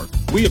Sports Network.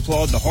 We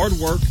applaud the hard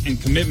work and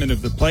commitment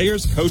of the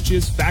players,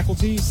 coaches,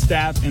 faculty,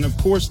 staff, and of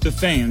course the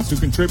fans who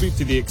contribute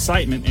to the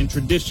excitement and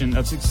tradition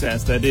of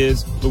success that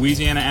is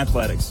Louisiana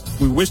athletics.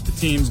 We wish the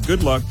teams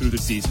good luck through the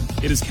season.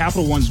 It is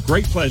Capital One's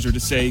great pleasure to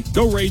say,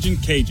 go Ragin'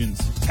 Cajuns.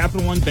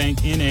 Capital One Bank,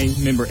 N.A.,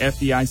 member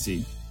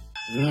FDIC.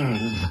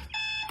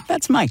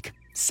 That's Mike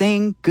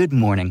saying good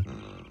morning.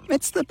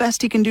 It's the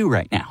best he can do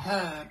right now.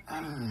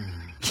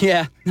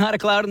 Yeah, not a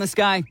cloud in the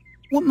sky.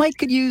 What Mike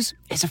could use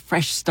is a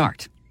fresh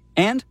start.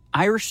 And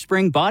Irish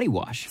Spring Body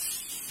Wash.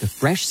 The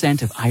fresh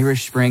scent of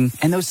Irish Spring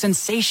and those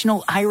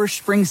sensational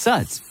Irish Spring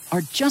suds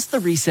are just the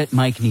reset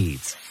Mike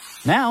needs.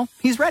 Now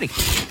he's ready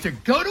To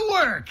go to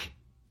work.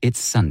 It's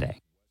Sunday.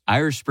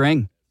 Irish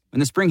Spring. When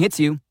the spring hits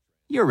you,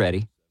 you're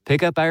ready.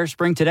 Pick up Irish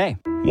Spring today.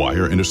 Why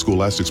are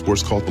interscholastic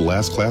sports called the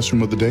last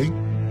classroom of the day?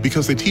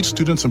 Because they teach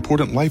students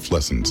important life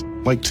lessons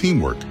like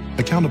teamwork,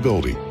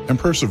 accountability, and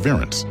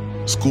perseverance.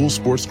 School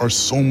sports are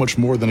so much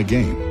more than a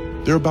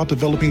game. They're about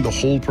developing the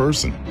whole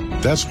person.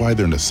 That's why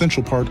they're an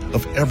essential part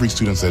of every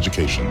student's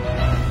education.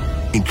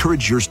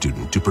 Encourage your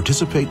student to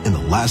participate in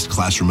the last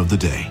classroom of the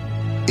day.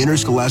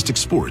 Interscholastic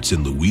sports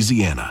in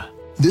Louisiana.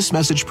 This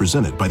message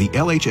presented by the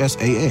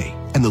LHSAA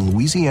and the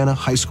Louisiana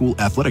High School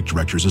Athletic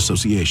Directors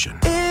Association.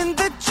 In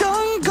the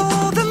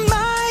jungle, the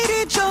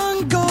mighty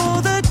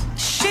jungle, the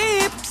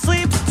sheep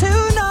sleeps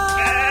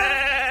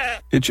tonight.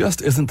 It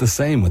just isn't the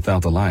same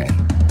without the lion.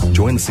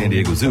 Join the San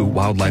Diego Zoo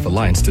Wildlife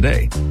Alliance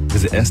today.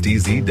 Visit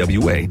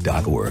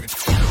sdzwa.org.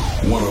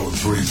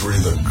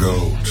 103.3 The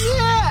GOAT.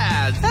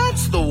 Yeah,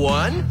 that's the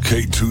one.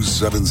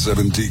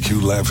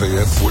 K277TQ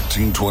Lafayette,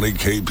 1420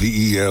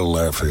 KPEL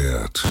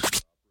Lafayette.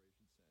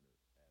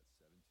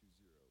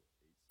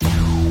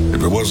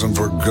 If it wasn't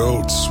for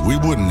goats, we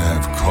wouldn't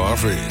have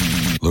coffee.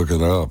 Look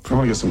it up. I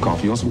want to get some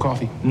coffee. You want some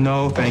coffee?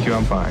 No, thank you.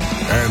 I'm fine.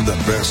 And the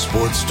best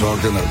sports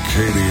talk in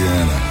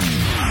Acadiana.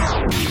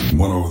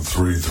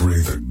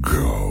 103.3 The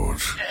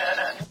GOAT.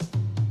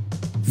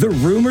 The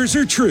rumors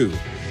are true.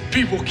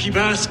 People keep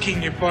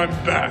asking if I'm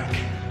back,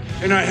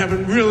 and I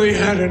haven't really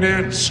had an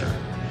answer.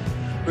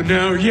 But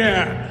now,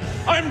 yeah,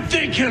 I'm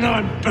thinking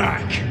I'm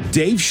back.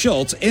 Dave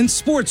Schultz and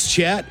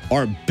SportsChat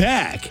are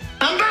back.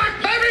 I'm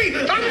back, baby!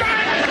 I'm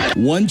back!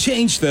 One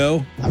change,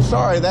 though. I'm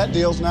sorry, that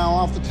deal's now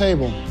off the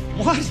table.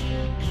 What?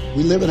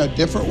 We live in a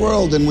different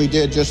world than we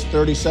did just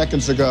 30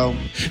 seconds ago.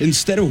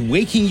 Instead of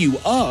waking you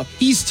up,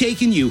 he's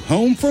taking you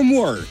home from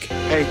work.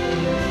 Hey,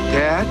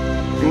 Dad,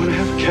 you want to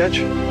have a catch?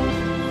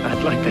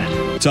 I'd like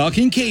that.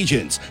 Talking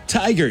Cajuns,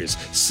 Tigers,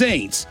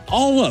 Saints,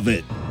 all of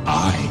it.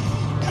 I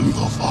am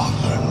your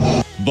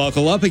father.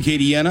 Buckle up,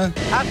 Acadiana.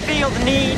 I feel the need